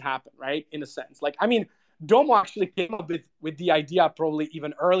 tokens happen, right? In a sense, like, I mean, Domo actually came up with the idea probably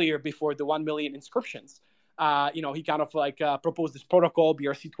even earlier, before the 1 million inscriptions. He kind of like proposed this protocol,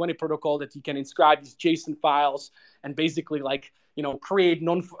 BRC20 protocol, that he can inscribe these JSON files and basically like, create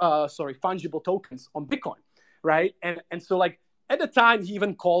fungible tokens on Bitcoin, right? And so like at the time he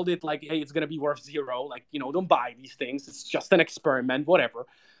even called it like, hey, it's going to be worth zero. Like, don't buy these things. It's just an experiment, whatever.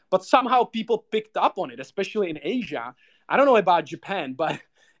 But somehow people picked up on it, especially in Asia. I don't know about Japan, but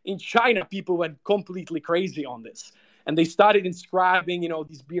in China, people went completely crazy on this. And they started inscribing,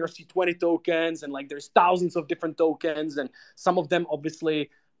 these BRC20 tokens. And like there's thousands of different tokens. And some of them obviously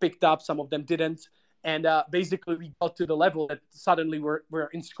picked up, some of them didn't. And basically we got to the level that suddenly we're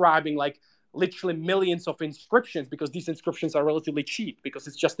inscribing like literally millions of inscriptions, because these inscriptions are relatively cheap, because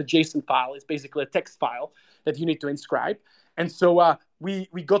it's just a JSON file. It's basically a text file that you need to inscribe. And so we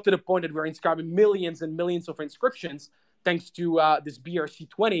got to the point that we're inscribing millions and millions of inscriptions, thanks to this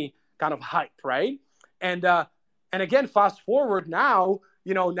BRC20 kind of hype, right? And again, fast forward now,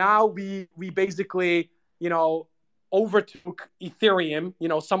 now we basically, overtook Ethereum.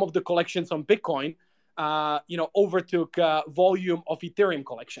 Some of the collections on Bitcoin, overtook volume of Ethereum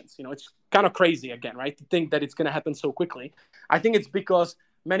collections. It's kind of crazy again, right? To think that it's going to happen so quickly. I think it's because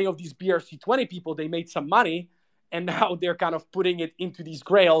many of these BRC20 people, they made some money, and now they're kind of putting it into these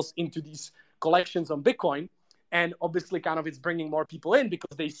grails, into these collections on Bitcoin. And obviously kind of it's bringing more people in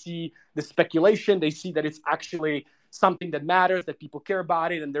because they see the speculation. They see that it's actually something that matters, that people care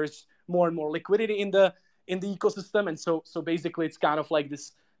about it. And there's more and more liquidity in the ecosystem. And so basically it's kind of like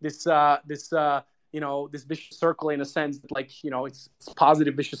this vicious circle, in a sense that it's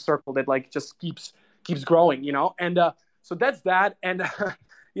positive vicious circle that just keeps growing, And so that's that. And,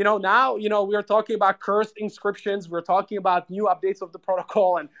 now, we are talking about cursed inscriptions. We're talking about new updates of the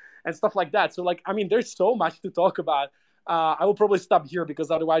protocol and stuff like that. So there's so much to talk about. I will probably stop here because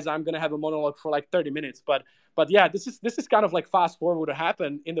otherwise I'm going to have a monologue for 30 minutes. But yeah, this is kind of fast forward what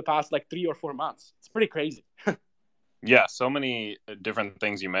happened in the past 3 or 4 months. It's pretty crazy. Yeah, so many different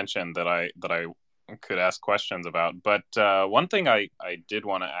things you mentioned that I could ask questions about. But one thing I did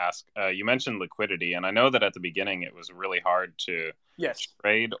want to ask, you mentioned liquidity, and I know that at the beginning it was really hard to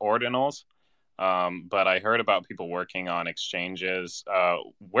trade ordinals. But I heard about people working on exchanges.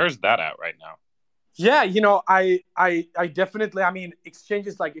 Where's that at right now? Yeah, I definitely,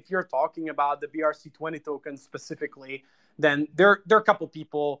 exchanges, if you're talking about the BRC20 tokens specifically, then there are a couple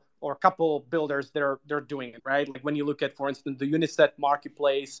people or a couple builders that they're doing it, right? Like when you look at, for instance, the Uniset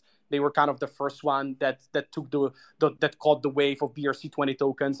marketplace, they were kind of the first one that took that caught the wave of BRC20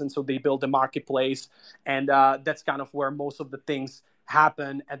 tokens, and so they built a marketplace, and that's kind of where most of the things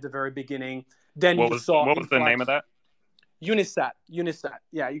happen at the very beginning. Then what was the name of that? Uniset.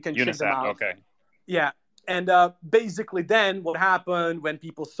 Yeah, you can check them out. Okay. Yeah. And basically then what happened when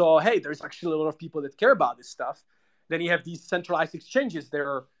people saw, hey, there's actually a lot of people that care about this stuff, then you have these centralized exchanges.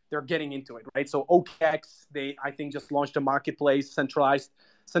 They're getting into it, right? So OKX, they, I think, just launched a marketplace, centralized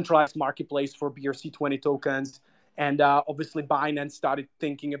marketplace for BRC20 tokens. And obviously Binance started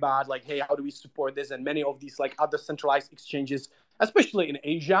thinking about hey, how do we support this? And many of these other centralized exchanges, especially in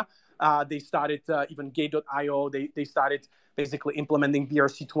Asia, they started even Gate.io. They started basically implementing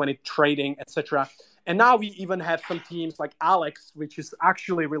BRC20 trading, etc. And now we even have some teams like Alex, which is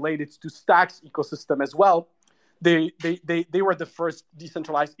actually related to Stacks ecosystem as well. They were the first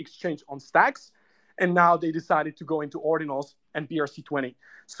decentralized exchange on Stacks, and now they decided to go into ordinals and BRC20.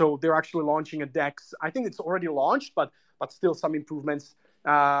 So they're actually launching a DEX. I think it's already launched, but still some improvements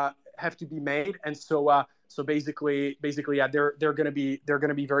have to be made. And so basically, yeah, they're gonna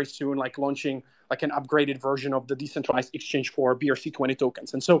be very soon launching an upgraded version of the decentralized exchange for BRC20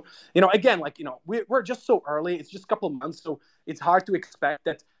 tokens. And so again, we're just so early. It's just a couple of months, so it's hard to expect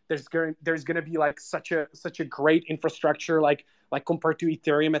that there's gonna be such a great infrastructure like compared to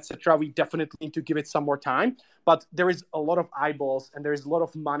Ethereum, etc. We definitely need to give it some more time. But there is a lot of eyeballs and there is a lot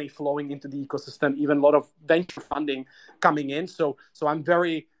of money flowing into the ecosystem, even a lot of venture funding coming in. So I'm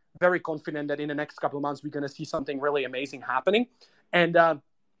very, very confident that in the next couple of months, we're going to see something really amazing happening. And,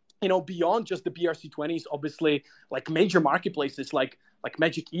 beyond just the BRC20s, obviously, major marketplaces like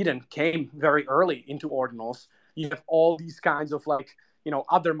Magic Eden came very early into ordinals. You have all these kinds of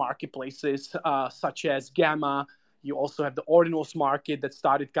other marketplaces such as Gamma. You also have the ordinals market that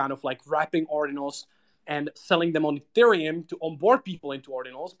started kind of wrapping ordinals and selling them on Ethereum to onboard people into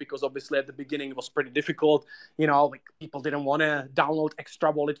ordinals, because obviously at the beginning it was pretty difficult. People didn't want to download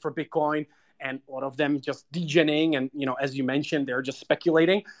extra wallet for Bitcoin, and a lot of them just degening. And, as you mentioned, they're just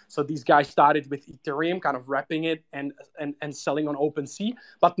speculating. So these guys started with Ethereum, kind of wrapping it and selling on OpenSea.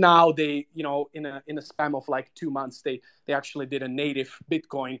 But now they, in a span of 2 months, they actually did a native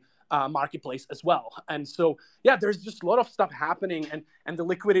Bitcoin marketplace as well. And so, yeah, there's just a lot of stuff happening, and the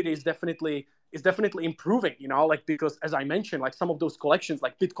liquidity is definitely improving, because as I mentioned, some of those collections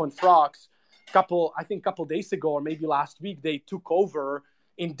like Bitcoin Frogs, couple days ago or maybe last week, they took over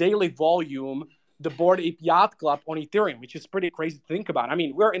in daily volume the Bored Ape Yacht Club on Ethereum, which is pretty crazy to think about. I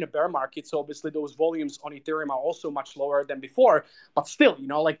mean, we're in a bear market, so obviously those volumes on Ethereum are also much lower than before, but still,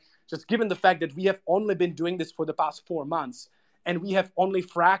 just given the fact that we have only been doing this for the past 4 months, and we have only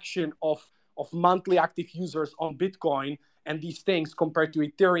fraction of monthly active users on Bitcoin and these things compared to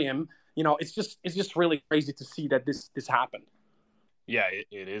Ethereum, it's just really crazy to see that this happened. Yeah,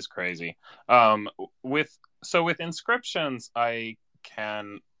 it is crazy. With inscriptions, I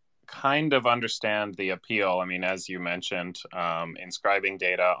can kind of understand the appeal. I mean, as you mentioned, inscribing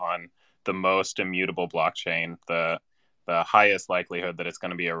data on the most immutable blockchain, the highest likelihood that it's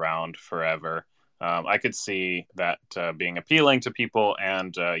going to be around forever. I could see that being appealing to people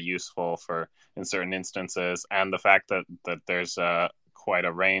and useful in certain instances, and the fact that there's quite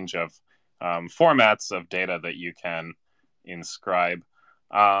a range of formats of data that you can inscribe.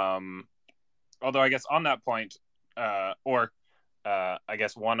 Although I guess on that point, I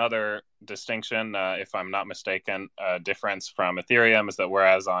guess one other distinction, if I'm not mistaken, difference from Ethereum is that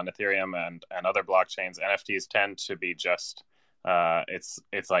whereas on Ethereum and other blockchains, NFTs tend to be just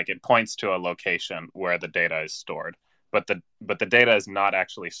it's like it points to a location where the data is stored, but the data is not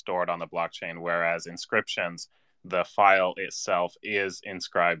actually stored on the blockchain. Whereas inscriptions, the file itself is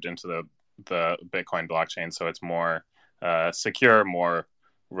inscribed into the Bitcoin blockchain, so it's more secure, more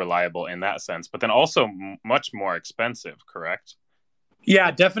reliable in that sense, but then also much more expensive, correct?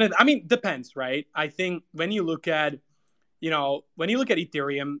 Yeah, definitely. I mean, depends, right? I think when you look at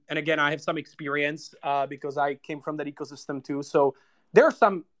Ethereum, and again, I have some experience because I came from that ecosystem too. So there are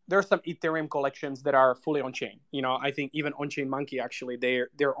some Ethereum collections that are fully on chain. I think even on chain Monkey actually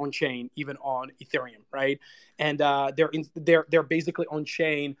they're on chain even on Ethereum, right? And they're basically on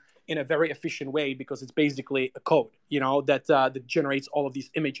chain in a very efficient way because it's basically a code, that generates all of these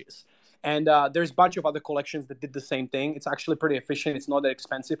images. And there's a bunch of other collections that did the same thing. It's actually pretty efficient. It's not that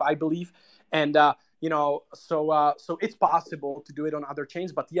expensive, I believe. And so it's possible to do it on other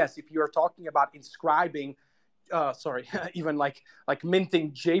chains. But yes, if you are talking about inscribing, even like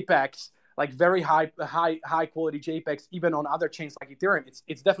minting JPEGs, like very high quality JPEGs, even on other chains like Ethereum,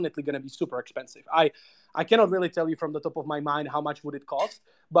 it's definitely going to be super expensive. I cannot really tell you from the top of my mind how much would it cost,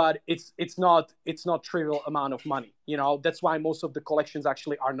 but it's not trivial amount of money. That's why most of the collections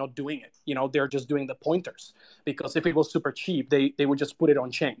actually are not doing it. They're just doing the pointers, because if it was super cheap, they would just put it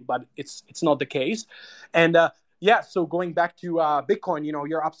on chain, but it's not the case. And so going back to Bitcoin,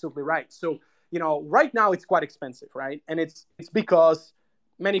 you're absolutely right. So right now it's quite expensive, right? And it's because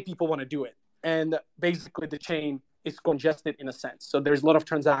many people want to do it, and basically the chain is congested in a sense. So there's a lot of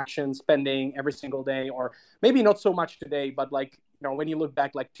transactions pending every single day, or maybe not so much today, but when you look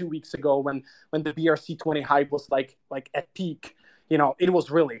back like 2 weeks ago when the BRC20 hype was like at peak, it was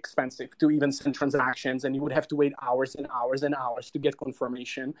really expensive to even send transactions, and you would have to wait hours and hours and hours to get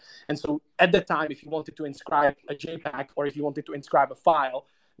confirmation. And so at the time, if you wanted to inscribe a JPEG, or if you wanted to inscribe a file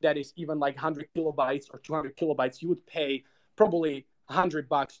that is even like 100 kilobytes or 200 kilobytes, you would pay probably $100,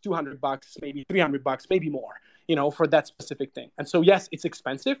 $200, maybe $300, maybe more, for that specific thing. And so, yes, it's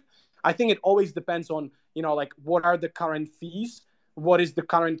expensive. I think it always depends on, what are the current fees? What is the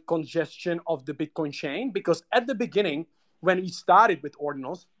current congestion of the Bitcoin chain? Because at the beginning, when we started with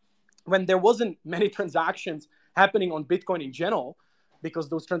Ordinals, when there wasn't many transactions happening on Bitcoin in general, because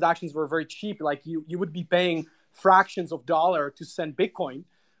those transactions were very cheap, like you would be paying fractions of dollar to send Bitcoin.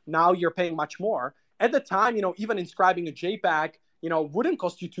 Now you're paying much more. At the time, even inscribing a JPEG, wouldn't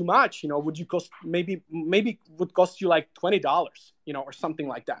cost you too much. Would you cost maybe would cost you like $20, or something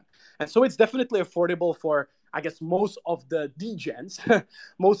like that. And so it's definitely affordable for, I guess, most of the degens,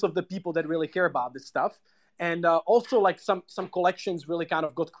 most of the people that really care about this stuff. And also like some collections really kind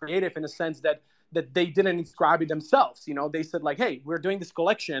of got creative in a sense that they didn't inscribe it themselves. They said like, hey, we're doing this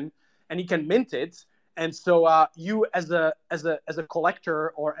collection and you can mint it. And so you as a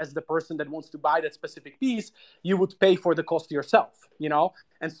collector, or as the person that wants to buy that specific piece, you would pay for the cost yourself,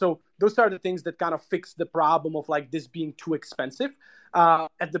 And so those are the things that kind of fix the problem of like this being too expensive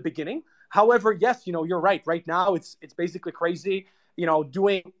at the beginning. However, yes, you're right. Right now, it's basically crazy.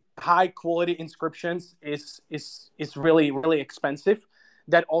 Doing high quality inscriptions is really, really expensive.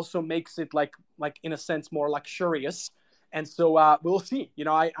 That also makes it like in a sense more luxurious. And so we'll see.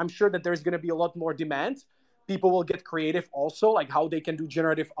 I'm sure that there's going to be a lot more demand. People will get creative also, like how they can do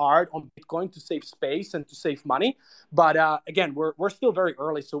generative art on Bitcoin to save space and to save money. But again, we're still very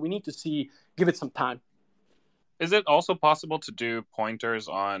early, so we need to give it some time. Is it also possible to do pointers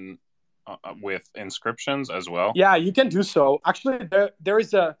on with inscriptions as well? Yeah, you can do so. Actually, there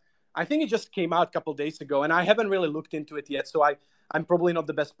is I think it just came out a couple of days ago, and I haven't really looked into it yet. So I'm probably not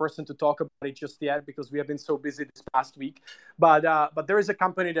the best person to talk about it just yet because we have been so busy this past week. But there is a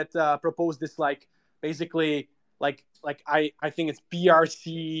company that proposed this, like basically like I think it's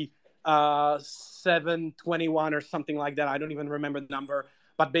BRC 721 or something like that. I don't even remember the number.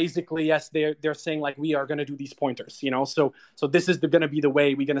 But basically, yes, they're saying like we are going to do these pointers, So this is going to be the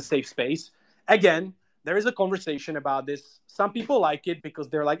way we're going to save space. Again, there is a conversation about this. Some people like it because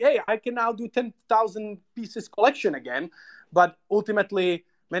they're like, hey, I can now do 10,000 pieces collection again. But ultimately,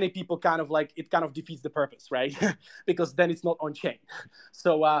 many people kind of like, it kind of defeats the purpose, right? Because then it's not on chain.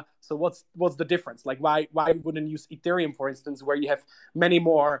 So what's the difference? Like why wouldn't use Ethereum, for instance, where you have many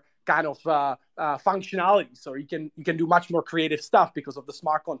more kind of functionalities, or you can do much more creative stuff because of the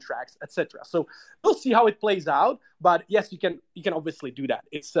smart contracts, etc. So we'll see how it plays out. But yes, you can obviously do that.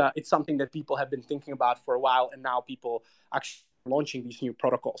 It's something that people have been thinking about for a while, and now people actually launching these new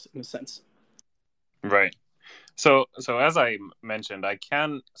protocols in a sense. Right. So as I mentioned, I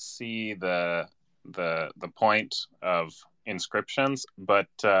can see the point of inscriptions, but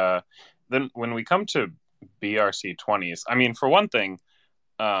then when we come to BRC20s, I mean, for one thing,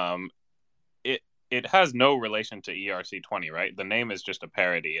 um, it it has no relation to ERC20, right? The name is just a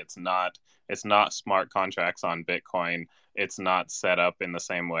parody. It's not smart contracts on Bitcoin. It's not set up in the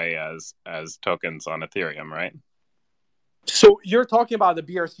same way as tokens on Ethereum, right? So you're talking about the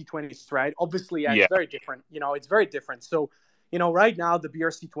BRC20s, right? Obviously, yeah, it's Yeah. very different. It's very different. So, right now the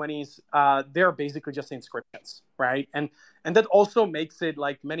BRC20s, they're basically just inscriptions, right? And that also makes it,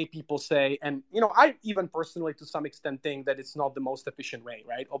 like many people say, and I even personally, to some extent, think that it's not the most efficient way,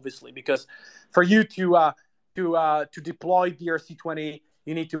 right? Obviously, because for you to deploy BRC20,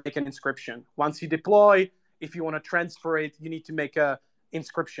 you need to make an inscription. Once you deploy, if you want to transfer it, you need to make a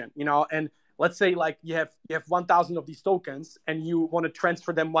inscription, and let's say like you have 1,000 of these tokens and you want to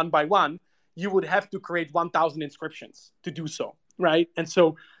transfer them one by one, you would have to create 1,000 inscriptions to do so, right? And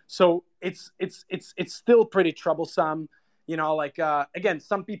so it's still pretty troublesome. Like again,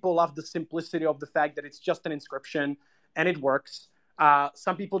 some people love the simplicity of the fact that it's just an inscription and it works.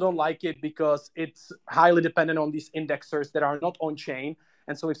 Some people don't like it because it's highly dependent on these indexers that are not on chain.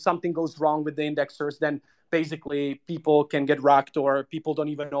 And so if something goes wrong with the indexers, then basically people can get rocked, or people don't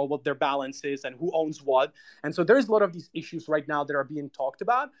even know what their balance is and who owns what. And so there's a lot of these issues right now that are being talked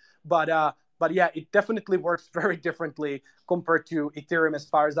about. But yeah, it definitely works very differently compared to Ethereum, as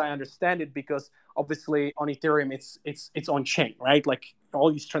far as I understand it, because obviously on Ethereum it's on chain, right? Like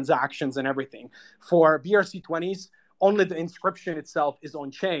all these transactions and everything. For BRC20s, only the inscription itself is on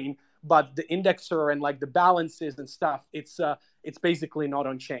chain, but the indexer and like the balances and stuff, it's basically not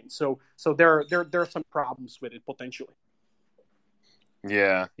on chain. So there are some problems with it potentially.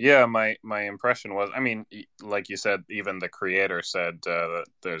 Yeah. My impression was, I mean, like you said, even the creator said that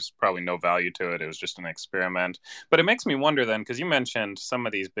there's probably no value to it. It was just an experiment. But it makes me wonder then, because you mentioned some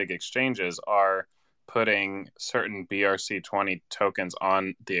of these big exchanges are putting certain BRC20 tokens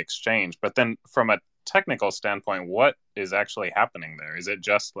on the exchange. But then, from a technical standpoint, what is actually happening there? Is it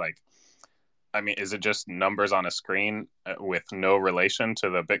just like, I mean, is it just numbers on a screen with no relation to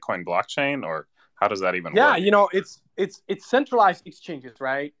the Bitcoin blockchain, or how does that even Yeah, work? it's centralized exchanges,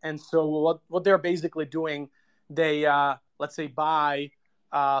 right? And so what they're basically doing, they let's say buy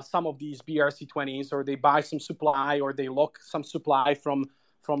some of these BRC20s, or they buy some supply, or they lock some supply from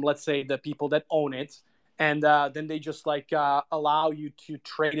let's say the people that own it, and then they just like allow you to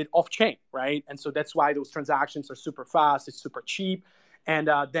trade it off chain, right? And so that's why those transactions are super fast. It's super cheap, and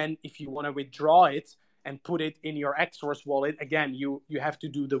then if you want to withdraw it and put it in your Xverse wallet, again, you have to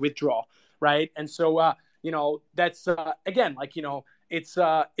do the withdraw, right? And so that's again, like it's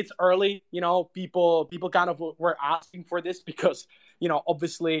early. People kind of were asking for this because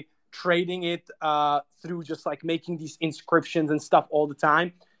obviously trading it through just like making these inscriptions and stuff all the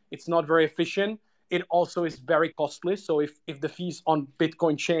time, it's not very efficient. It also is very costly. So if the fees on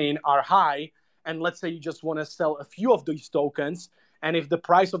Bitcoin chain are high, and let's say you just want to sell a few of these tokens, and if the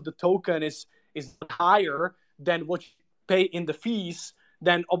price of the token is higher than what you pay in the fees,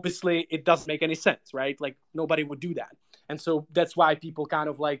 then obviously it doesn't make any sense, right? Like nobody would do that. And so that's why people kind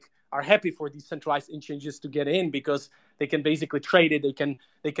of like are happy for these centralized exchanges to get in, because they can basically trade it.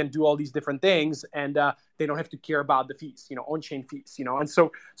 They can do all these different things, and they don't have to care about the fees, on-chain fees, And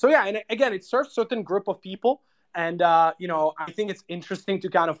so yeah, and again, it serves certain group of people, and I think it's interesting to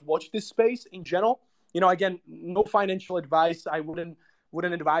kind of watch this space in general. Again, no financial advice. I wouldn't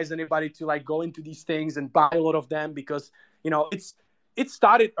advise anybody to like go into these things and buy a lot of them, because it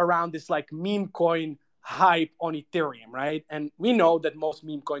started around this like meme coin hype on Ethereum, right? And we know that most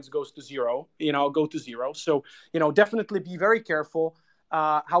meme coins go to zero. So, definitely be very careful.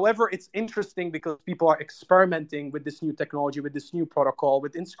 However, it's interesting because people are experimenting with this new technology, with this new protocol,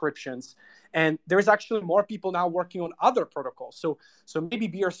 with inscriptions, and there's actually more people now working on other protocols. So maybe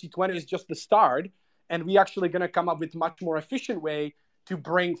BRC20 is just the start, and we actually going to come up with much more efficient way to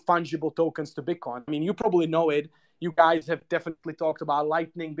bring fungible tokens to Bitcoin. I mean, you probably know it. You guys have definitely talked about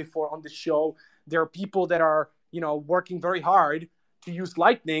Lightning before on the show. There are people that are, working very hard to use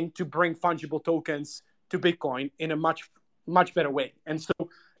Lightning to bring fungible tokens to Bitcoin in a much, much better way. And so,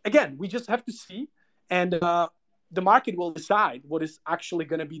 again, we just have to see, and the market will decide what is actually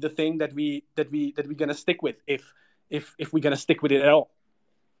going to be the thing that we're going to stick with, if we're going to stick with it at all.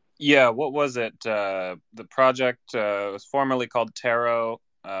 Yeah, what was it? The project was formerly called Taro.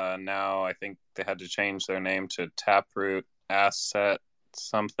 Now I think they had to change their name to Taproot Asset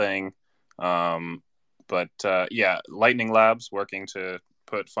something. But yeah, Lightning Labs working to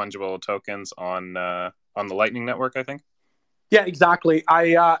put fungible tokens on the Lightning Network, I think. Yeah, exactly.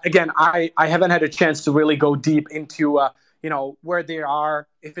 I haven't had a chance to really go deep into where they are,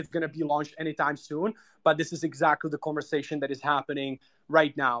 if it's going to be launched anytime soon. But this is exactly the conversation that is happening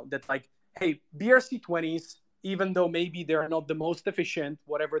right now. That like, hey, BRC20s, even though maybe they're not the most efficient,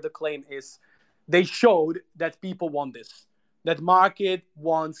 whatever the claim is, they showed that people want this. That market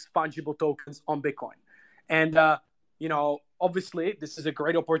wants fungible tokens on Bitcoin, and obviously this is a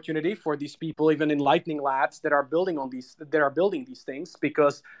great opportunity for these people even in Lightning Labs that are building these things,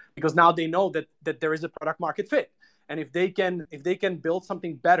 because now they know that there is a product market fit. And if they can build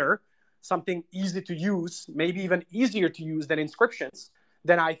something better, something easy to use, maybe even easier to use than inscriptions,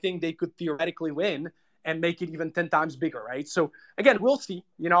 then I think they could theoretically win and make it even 10 times bigger, right? So again, we'll see.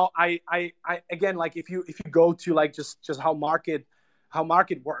 I again, like if you go to like just how market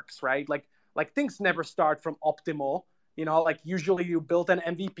works, right? Like things never start from optimal. Like usually you build an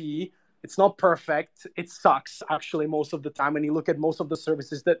MVP. It's not perfect. It sucks actually most of the time. When you look at most of the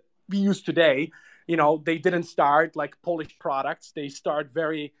services that we use today, they didn't start like polished products. They start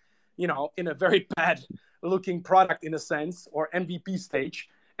very, in a very bad looking product in a sense, or MVP stage.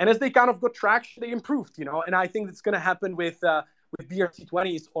 And as they kind of got traction, they improved. And I think it's going to happen with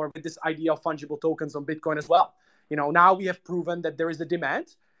BRC20s, or with this idea of fungible tokens on Bitcoin as well. Now we have proven that there is a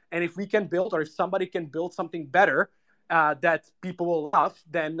demand, and if we can build, or if somebody can build something better that people will love,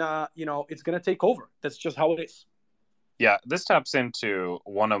 then it's going to take over. That's just how it is. Yeah, this taps into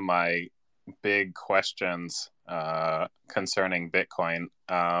one of my big questions concerning Bitcoin.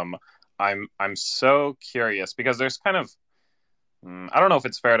 I'm so curious because there's kind of, I don't know if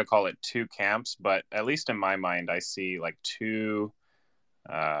it's fair to call it two camps, but at least in my mind, I see like two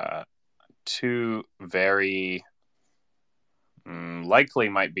very likely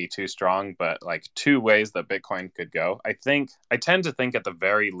might be too strong, but like two ways that Bitcoin could go. I tend to think at the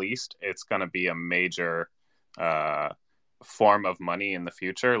very least it's going to be a major form of money in the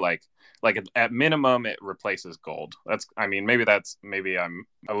future. Like at minimum, it replaces gold. Maybe I'm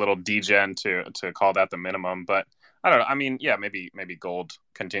a little degen to call that the minimum, but I don't know. I mean, yeah, maybe gold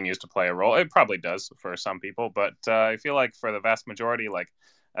continues to play a role. It probably does for some people, but I feel like for the vast majority, like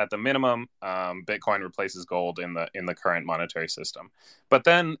at the minimum, Bitcoin replaces gold in the current monetary system. But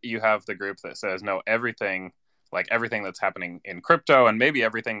then you have the group that says no, everything that's happening in crypto and maybe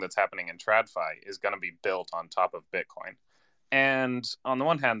everything that's happening in TradFi is going to be built on top of Bitcoin. And on the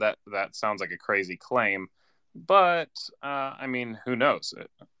one hand, that sounds like a crazy claim, but I mean, who knows?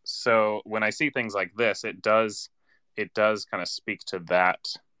 So when I see things like this, it does kind of speak to that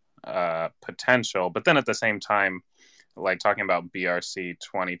potential. But then at the same time, like talking about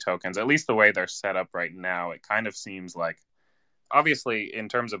BRC20 tokens, at least the way they're set up right now, it kind of seems like, obviously, in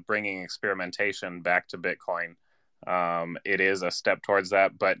terms of bringing experimentation back to Bitcoin, it is a step towards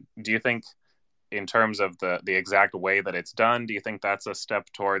that. But do you think, in terms of the exact way that it's done, do you think that's a step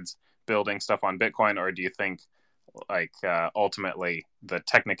towards building stuff on Bitcoin, or do you think like ultimately the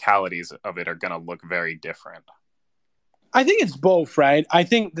technicalities of it are going to look very different? I think it's both, right? I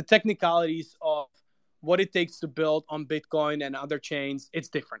think the technicalities of what it takes to build on Bitcoin and other chains, it's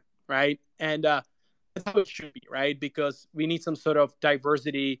different, right? And that's how it should be, right? Because we need some sort of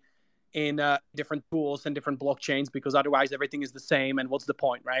diversity in different tools and different blockchains, because otherwise everything is the same. And what's the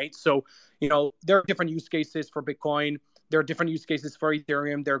point, right? So, there are different use cases for Bitcoin. There are different use cases for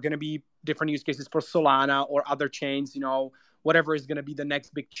Ethereum. There are going to be different use cases for Solana or other chains, whatever is going to be the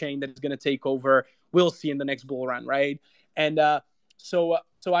next big chain that is going to take over. We'll see in the next bull run, right? And so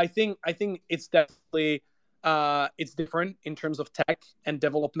I think it's definitely it's different in terms of tech and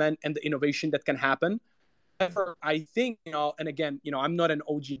development and the innovation that can happen. However, I think, and again, I'm not an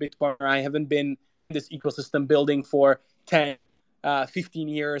OG Bitcoiner. I haven't been in this ecosystem building for 10, 15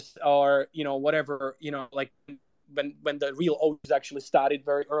 years or, whatever, like when the real OGs actually started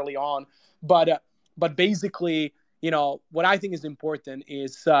very early on. But basically, what I think is important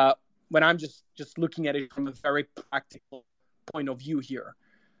is when I'm just looking at it from a very practical point of view here.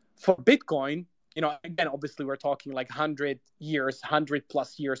 For Bitcoin, again, obviously we're talking like 100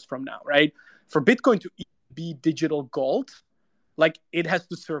 plus years from now, right? For Bitcoin to be digital gold, like it has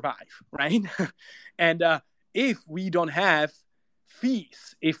to survive, right? And if we don't have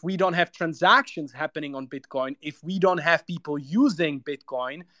fees, if we don't have transactions happening on Bitcoin, if we don't have people using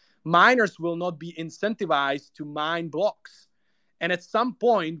Bitcoin, miners will not be incentivized to mine blocks. And at some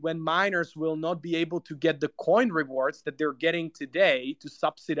point, when miners will not be able to get the coin rewards that they're getting today to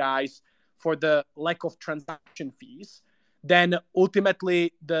subsidize for the lack of transaction fees, then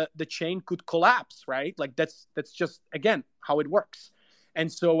ultimately the chain could collapse, right? Like that's just, again, how it works.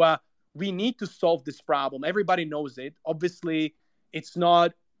 And so we need to solve this problem. Everybody knows it. Obviously, it's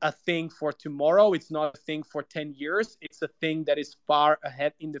not a thing for tomorrow. It's not a thing for 10 years. It's a thing that is far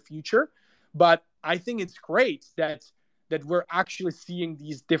ahead in the future. But I think it's great that we're actually seeing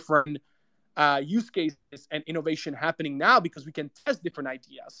these different use cases and innovation happening now, because we can test different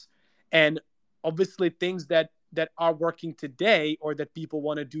ideas. And obviously things that are working today or that people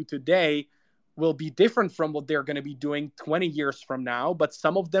want to do today will be different from what they're going to be doing 20 years from now, but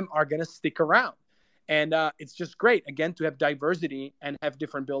some of them are going to stick around. And it's just great, again, to have diversity and have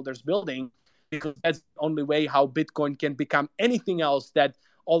different builders building, because that's the only way how Bitcoin can become anything else that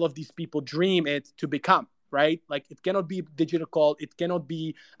all of these people dream it to become, right? Like, it cannot be digital gold, it cannot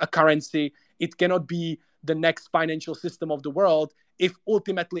be a currency, it cannot be the next financial system of the world if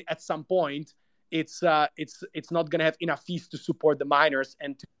ultimately at some point it's not going to have enough fees to support the miners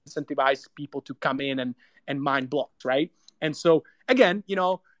and to incentivize people to come in and mine blocks, right? And so again,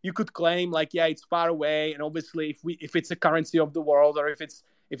 you could claim like, yeah, it's far away, and obviously if it's a currency of the world, or if it's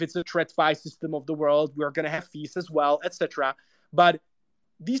a TradFi system of the world, we're going to have fees as well, etc. But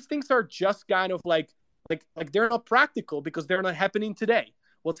these things are just kind of like they're not practical because they're not happening today.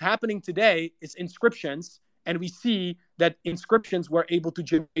 What's happening today is inscriptions, and we see that inscriptions were able to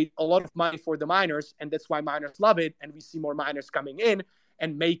generate a lot of money for the miners, and that's why miners love it. And we see more miners coming in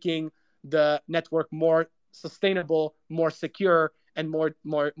and making the network more sustainable, more secure, and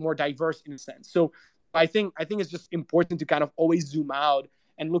more diverse in a sense. So I think it's just important to kind of always zoom out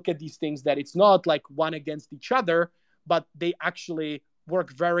and look at these things, that it's not like one against each other, but they actually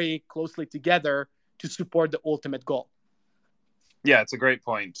work very closely together to support the ultimate goal. Yeah, it's a great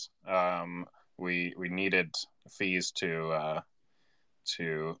point. We needed fees to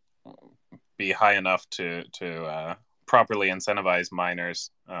be high enough to properly incentivize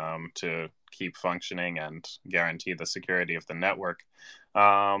miners to keep functioning and guarantee the security of the network.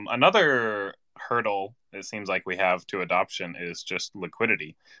 Another hurdle it seems like we have to adoption is just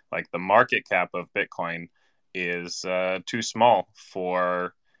liquidity. Like, the market cap of Bitcoin is too small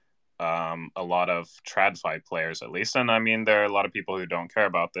for a lot of TradFi players, at least. And I mean, there are a lot of people who don't care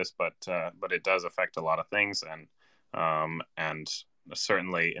about this, but it does affect a lot of things. And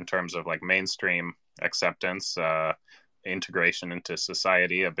certainly in terms of like mainstream acceptance, integration into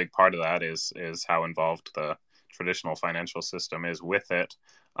society, a big part of that is how involved the traditional financial system is with it.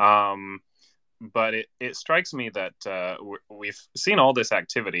 But it strikes me that we've seen all this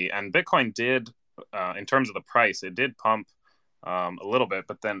activity, and Bitcoin did, in terms of the price, it did pump a little bit,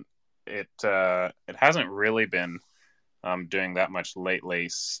 but then it hasn't really been doing that much lately.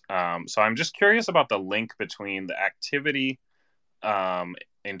 So I'm just curious about the link between the activity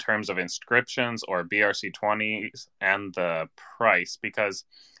in terms of inscriptions or BRC20s and the price, because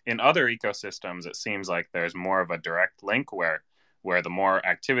in other ecosystems it seems like there's more of a direct link where the more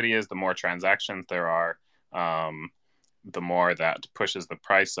activity is, the more transactions there are, the more that pushes the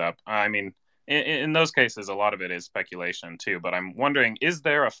price up. I mean, in those cases, a lot of it is speculation too. But I'm wondering, is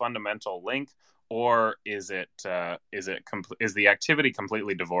there a fundamental link, or is the activity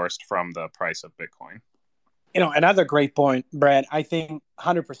completely divorced from the price of Bitcoin? Another great point, Brad. I think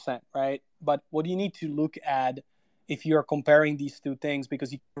 100%, right? But what you need to look at if you're comparing these two things,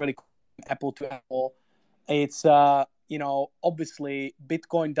 because you can really compare apple to apple, it's obviously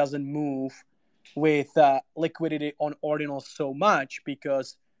Bitcoin doesn't move with liquidity on ordinals so much,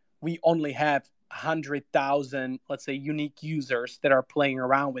 because we only have 100,000, let's say, unique users that are playing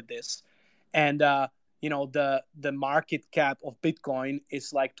around with this. And, the market cap of Bitcoin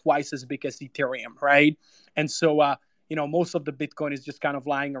is like twice as big as Ethereum, right? And so, most of the Bitcoin is just kind of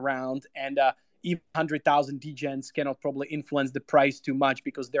lying around, and even 100,000 degens cannot probably influence the price too much,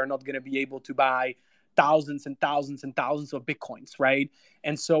 because they're not going to be able to buy thousands and thousands and thousands of Bitcoins, right?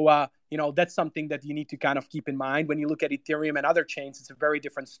 And so, that's something that you need to kind of keep in mind. When you look at Ethereum and other chains, it's a very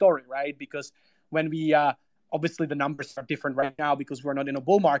different story, right? Because when we, obviously the numbers are different right now because we're not in a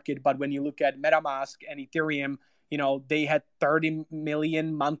bull market, but when you look at MetaMask and Ethereum, they had 30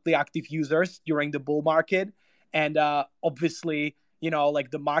 million monthly active users during the bull market. And obviously,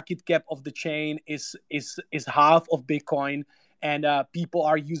 like the market cap of the chain is half of Bitcoin. And people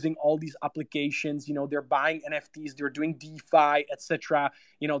are using all these applications. They're buying NFTs, they're doing DeFi, etc.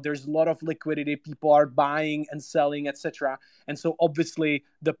 There's a lot of liquidity. People are buying and selling, etc. And so obviously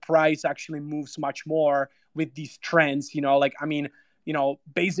the price actually moves much more with these trends.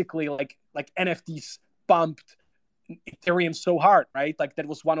 Basically like NFTs pumped Ethereum so hard, right? Like that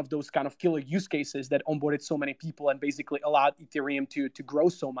was one of those kind of killer use cases that onboarded so many people and basically allowed Ethereum to grow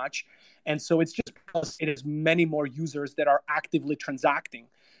so much. And so it's just because it is many more users that are actively transacting.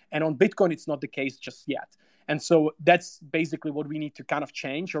 And on Bitcoin, it's not the case just yet. And so that's basically what we need to kind of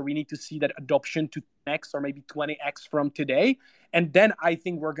change, or we need to see that adoption to 10x or maybe 20x from today. And then I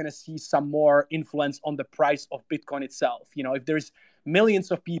think we're going to see some more influence on the price of Bitcoin itself. If there's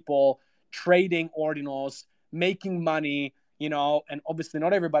millions of people trading ordinals, making money, and obviously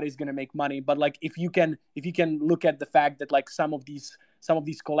not everybody's going to make money, but like if you can look at the fact that like some of these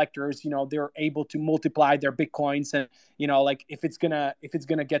collectors, they're able to multiply their Bitcoins, and like if it's gonna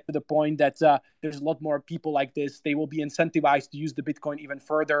get to the point that there's a lot more people like this, they will be incentivized to use the Bitcoin even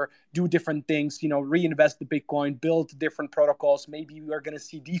further, do different things, reinvest the Bitcoin, build different protocols. Maybe we are going to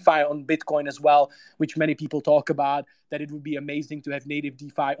see DeFi on Bitcoin as well, which many people talk about, that it would be amazing to have native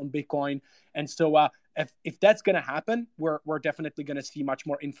DeFi on Bitcoin. And so if that's going to happen, we're definitely going to see much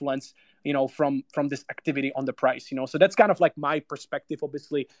more influence, from this activity on the price. So that's kind of like my perspective.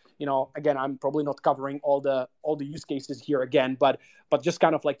 Obviously, again, I'm probably not covering all the use cases here again, but just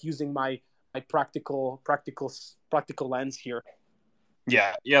kind of like using my practical lens here.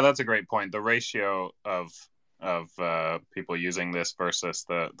 Yeah, that's a great point. The ratio of people using this versus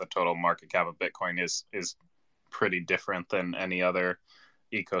the total market cap of Bitcoin is pretty different than any other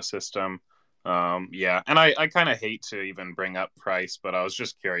ecosystem. And I kind of hate to even bring up price, but I was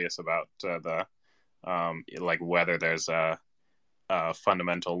just curious about the like whether there's a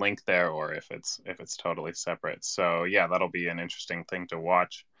fundamental link there, or if it's totally separate. So yeah, that'll be an interesting thing to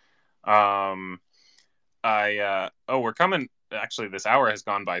watch. We're coming. Actually, this hour has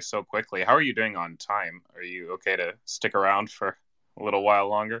gone by so quickly. How are you doing on time? Are you okay to stick around for a little while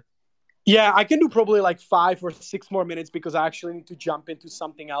longer? Yeah, I can do probably like 5 or 6 more minutes, because I actually need to jump into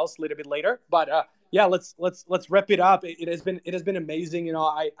something else a little bit later. But yeah, let's wrap it up. It has been amazing.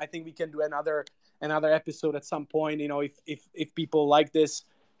 I think we can do another episode at some point. If people like this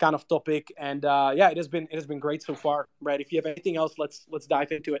kind of topic, and yeah, it has been great so far. Right? If you have anything else, let's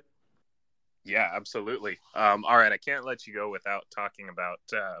dive into it. Yeah, absolutely. All right, I can't let you go without talking about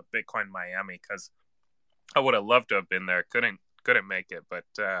Bitcoin Miami, because I would have loved to have been there. Couldn't make it, but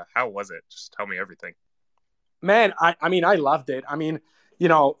how was it? Just tell me everything. Man, I mean, I loved it. I mean,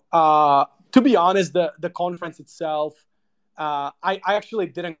 to be honest, the conference itself, I actually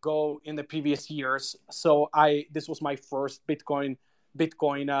didn't go in the previous years, so this was my first Bitcoin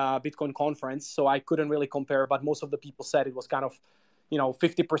conference, so I couldn't really compare. But most of the people said it was kind of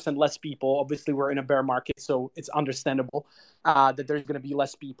 50% less people. Obviously, we're in a bear market, so it's understandable that there's going to be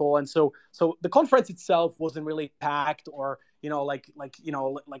less people. And so the conference itself wasn't really packed, or like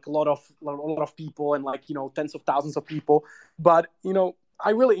a lot of people, and like tens of thousands of people. But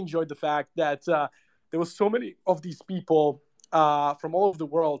I really enjoyed the fact that there was so many of these people from all over the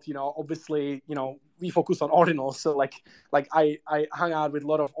world. Obviously, we focus on ordinals, so like I hung out with a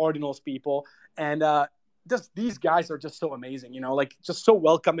lot of ordinals people, and just these guys are just so amazing, like just so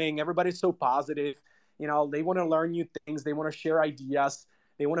welcoming. Everybody's so positive. They want to learn new things. They want to share ideas.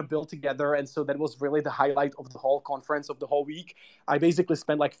 They want to build together. And so that was really the highlight of the whole conference, of the whole week. I basically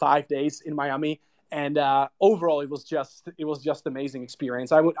spent like 5 days in Miami, and overall it was just amazing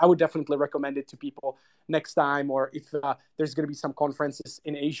experience. I would definitely recommend it to people next time, or if there's going to be some conferences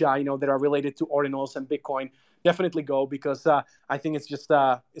in Asia, that are related to ordinals and Bitcoin. Definitely go, because I think it's just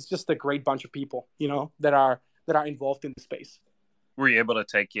a great bunch of people, that are involved in the space. Were you able to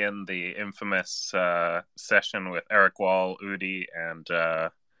take in the infamous session with Eric Wall, Udi, and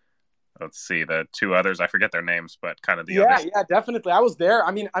let's see, the two others? I forget their names, but kind of the others. Yeah, definitely. I was there.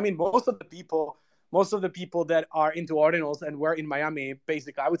 I mean, most of the people that are into ordinals and were in Miami,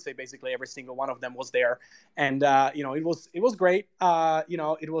 basically, I would say basically every single one of them was there, and it was great.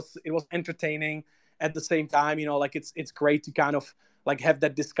 It was entertaining. At the same time, like it's great to kind of like have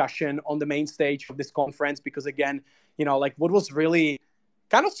that discussion on the main stage of this conference, because again, like what was really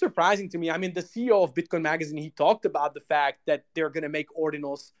kind of surprising to me, I mean, the CEO of Bitcoin Magazine, he talked about the fact that they're going to make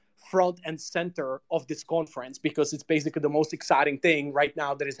ordinals front and center of this conference, because it's basically the most exciting thing right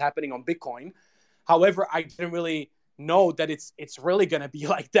now that is happening on Bitcoin. However, I didn't really know that it's really going to be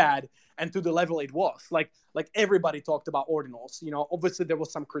like that, and to the level it was. Like everybody talked about ordinals. Obviously there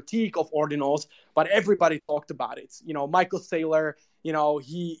was some critique of ordinals, but everybody talked about it. Michael Saylor,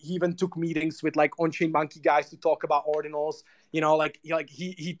 he even took meetings with like on-chain monkey guys to talk about ordinals.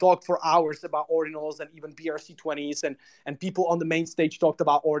 He talked for hours about ordinals, and even BRC20s, and people on the main stage talked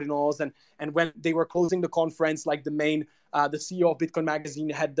about ordinals. And when they were closing the conference, like the CEO of Bitcoin Magazine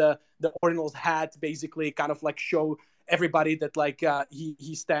had the ordinals hat, basically kind of like show everybody that like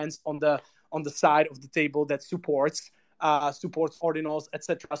he stands on the side of the table that supports ordinals,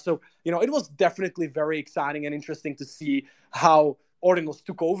 etc. So it was definitely very exciting and interesting to see how ordinals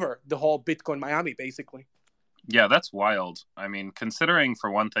took over the whole Bitcoin Miami, basically. Yeah, that's wild. I mean, considering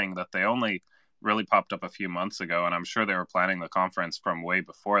for one thing that they only really popped up a few months ago, and I'm sure they were planning the conference from way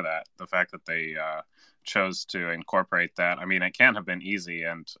before that. The fact that they chose to incorporate that, I mean, it can't have been easy,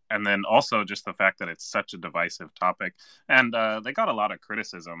 and then also just the fact that it's such a divisive topic, and they got a lot of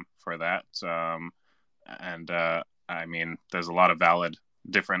criticism for that. I mean, there's a lot of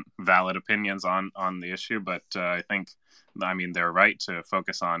different valid opinions on the issue, but I think, I mean, they're right to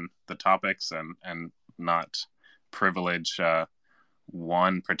focus on the topics and not privilege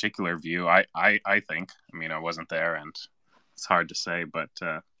one particular view. I think. I mean, I wasn't there, and it's hard to say, but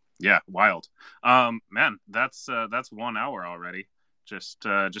yeah, wild. Man, that's 1 hour already. Just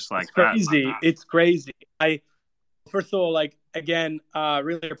like it's crazy. It's crazy. I first of all, like, again,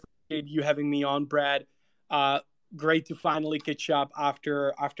 really appreciate you having me on, Brad. Great to finally catch up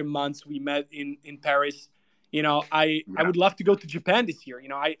after months. We met in Paris. You know, I would love to go to Japan this year. You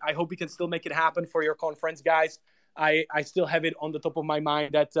know, I hope we can still make it happen for your conference, guys. I still have it on the top of my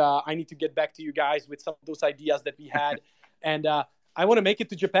mind that I need to get back to you guys with some of those ideas that we had. And I want to make it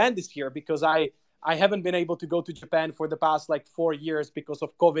to Japan this year because I haven't been able to go to Japan for the past like 4 years because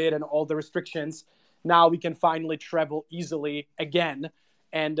of COVID and all the restrictions. Now we can finally travel easily again.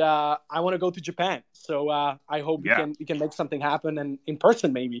 And I want to go to Japan. So I hope we can make something happen, and in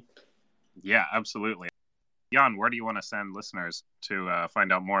person maybe. Yeah, absolutely. Jan, where do you want to send listeners to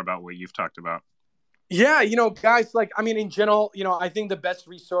find out more about what you've talked about? Yeah, you know, guys, like, I mean, in general, you know, I think the best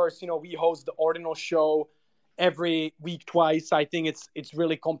resource, you know, we host the Ordinal Show every week twice. I think it's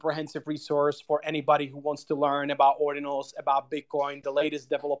really comprehensive resource for anybody who wants to learn about ordinals, about Bitcoin, the latest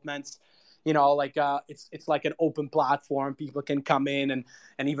developments. You know, like it's like an open platform. People can come in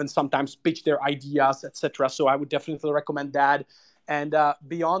and even sometimes pitch their ideas, etc. So I would definitely recommend that. And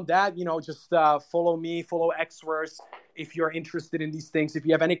beyond that, you know, just follow me, follow Xverse if you're interested in these things. If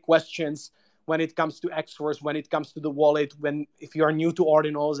you have any questions when it comes to Xverse, when it comes to the wallet, if you're new to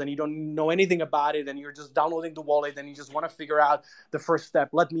ordinals and you don't know anything about it and you're just downloading the wallet and you just want to figure out the first step,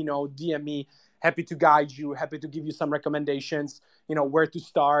 let me know, DM me. Happy to guide you, happy to give you some recommendations, you know, where to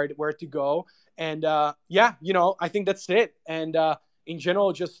start, where to go. And yeah, you know, I think that's it. And in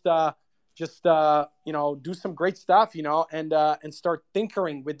general, just you know, do some great stuff, you know, and start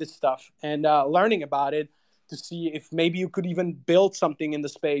tinkering with this stuff and learning about it to see if maybe you could even build something in the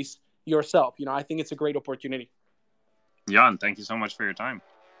space yourself. You know, I think it's a great opportunity. Jan, thank you so much for your time.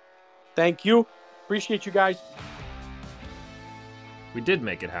 Thank you. Appreciate you guys. We did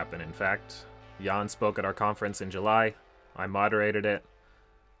make it happen, in fact. Jan spoke at our conference in July. I moderated it.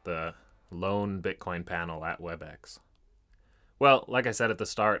 The lone Bitcoin panel at WebEx. Well, like I said at the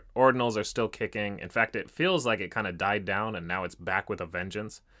start, ordinals are still kicking. In fact, it feels like it kind of died down and now it's back with a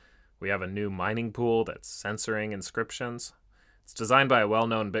vengeance. We have a new mining pool that's censoring inscriptions. It's designed by a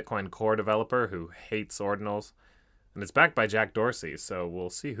well-known Bitcoin core developer who hates ordinals. And it's backed by Jack Dorsey, so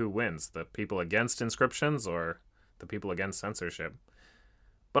we'll see who wins, the people against inscriptions or the people against censorship.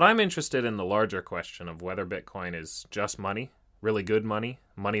 But I'm interested in the larger question of whether Bitcoin is just money, really good money,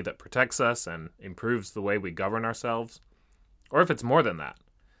 money that protects us and improves the way we govern ourselves, or if it's more than that.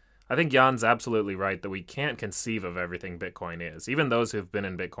 I think Jan's absolutely right that we can't conceive of everything Bitcoin is, even those who've been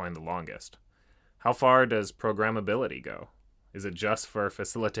in Bitcoin the longest. How far does programmability go? Is it just for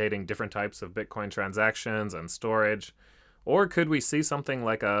facilitating different types of Bitcoin transactions and storage? Or could we see something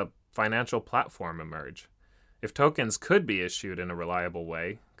like a financial platform emerge? If tokens could be issued in a reliable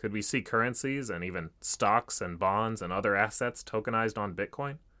way, could we see currencies and even stocks and bonds and other assets tokenized on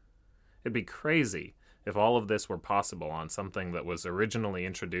Bitcoin? It'd be crazy if all of this were possible on something that was originally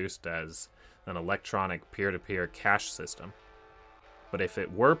introduced as an electronic peer-to-peer cash system. But if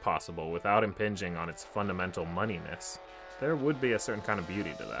it were possible without impinging on its fundamental moneyness, there would be a certain kind of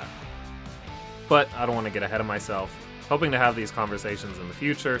beauty to that. But I don't want to get ahead of myself. Hoping to have these conversations in the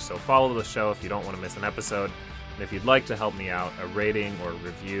future, so follow the show if you don't want to miss an episode. And if you'd like to help me out, a rating or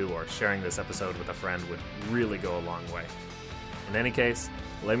review or sharing this episode with a friend would really go a long way. In any case,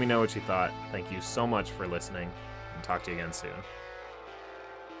 let me know what you thought. Thank you so much for listening, and talk to you again soon.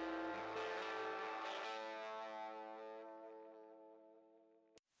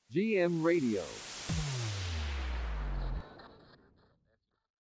 GM Radio.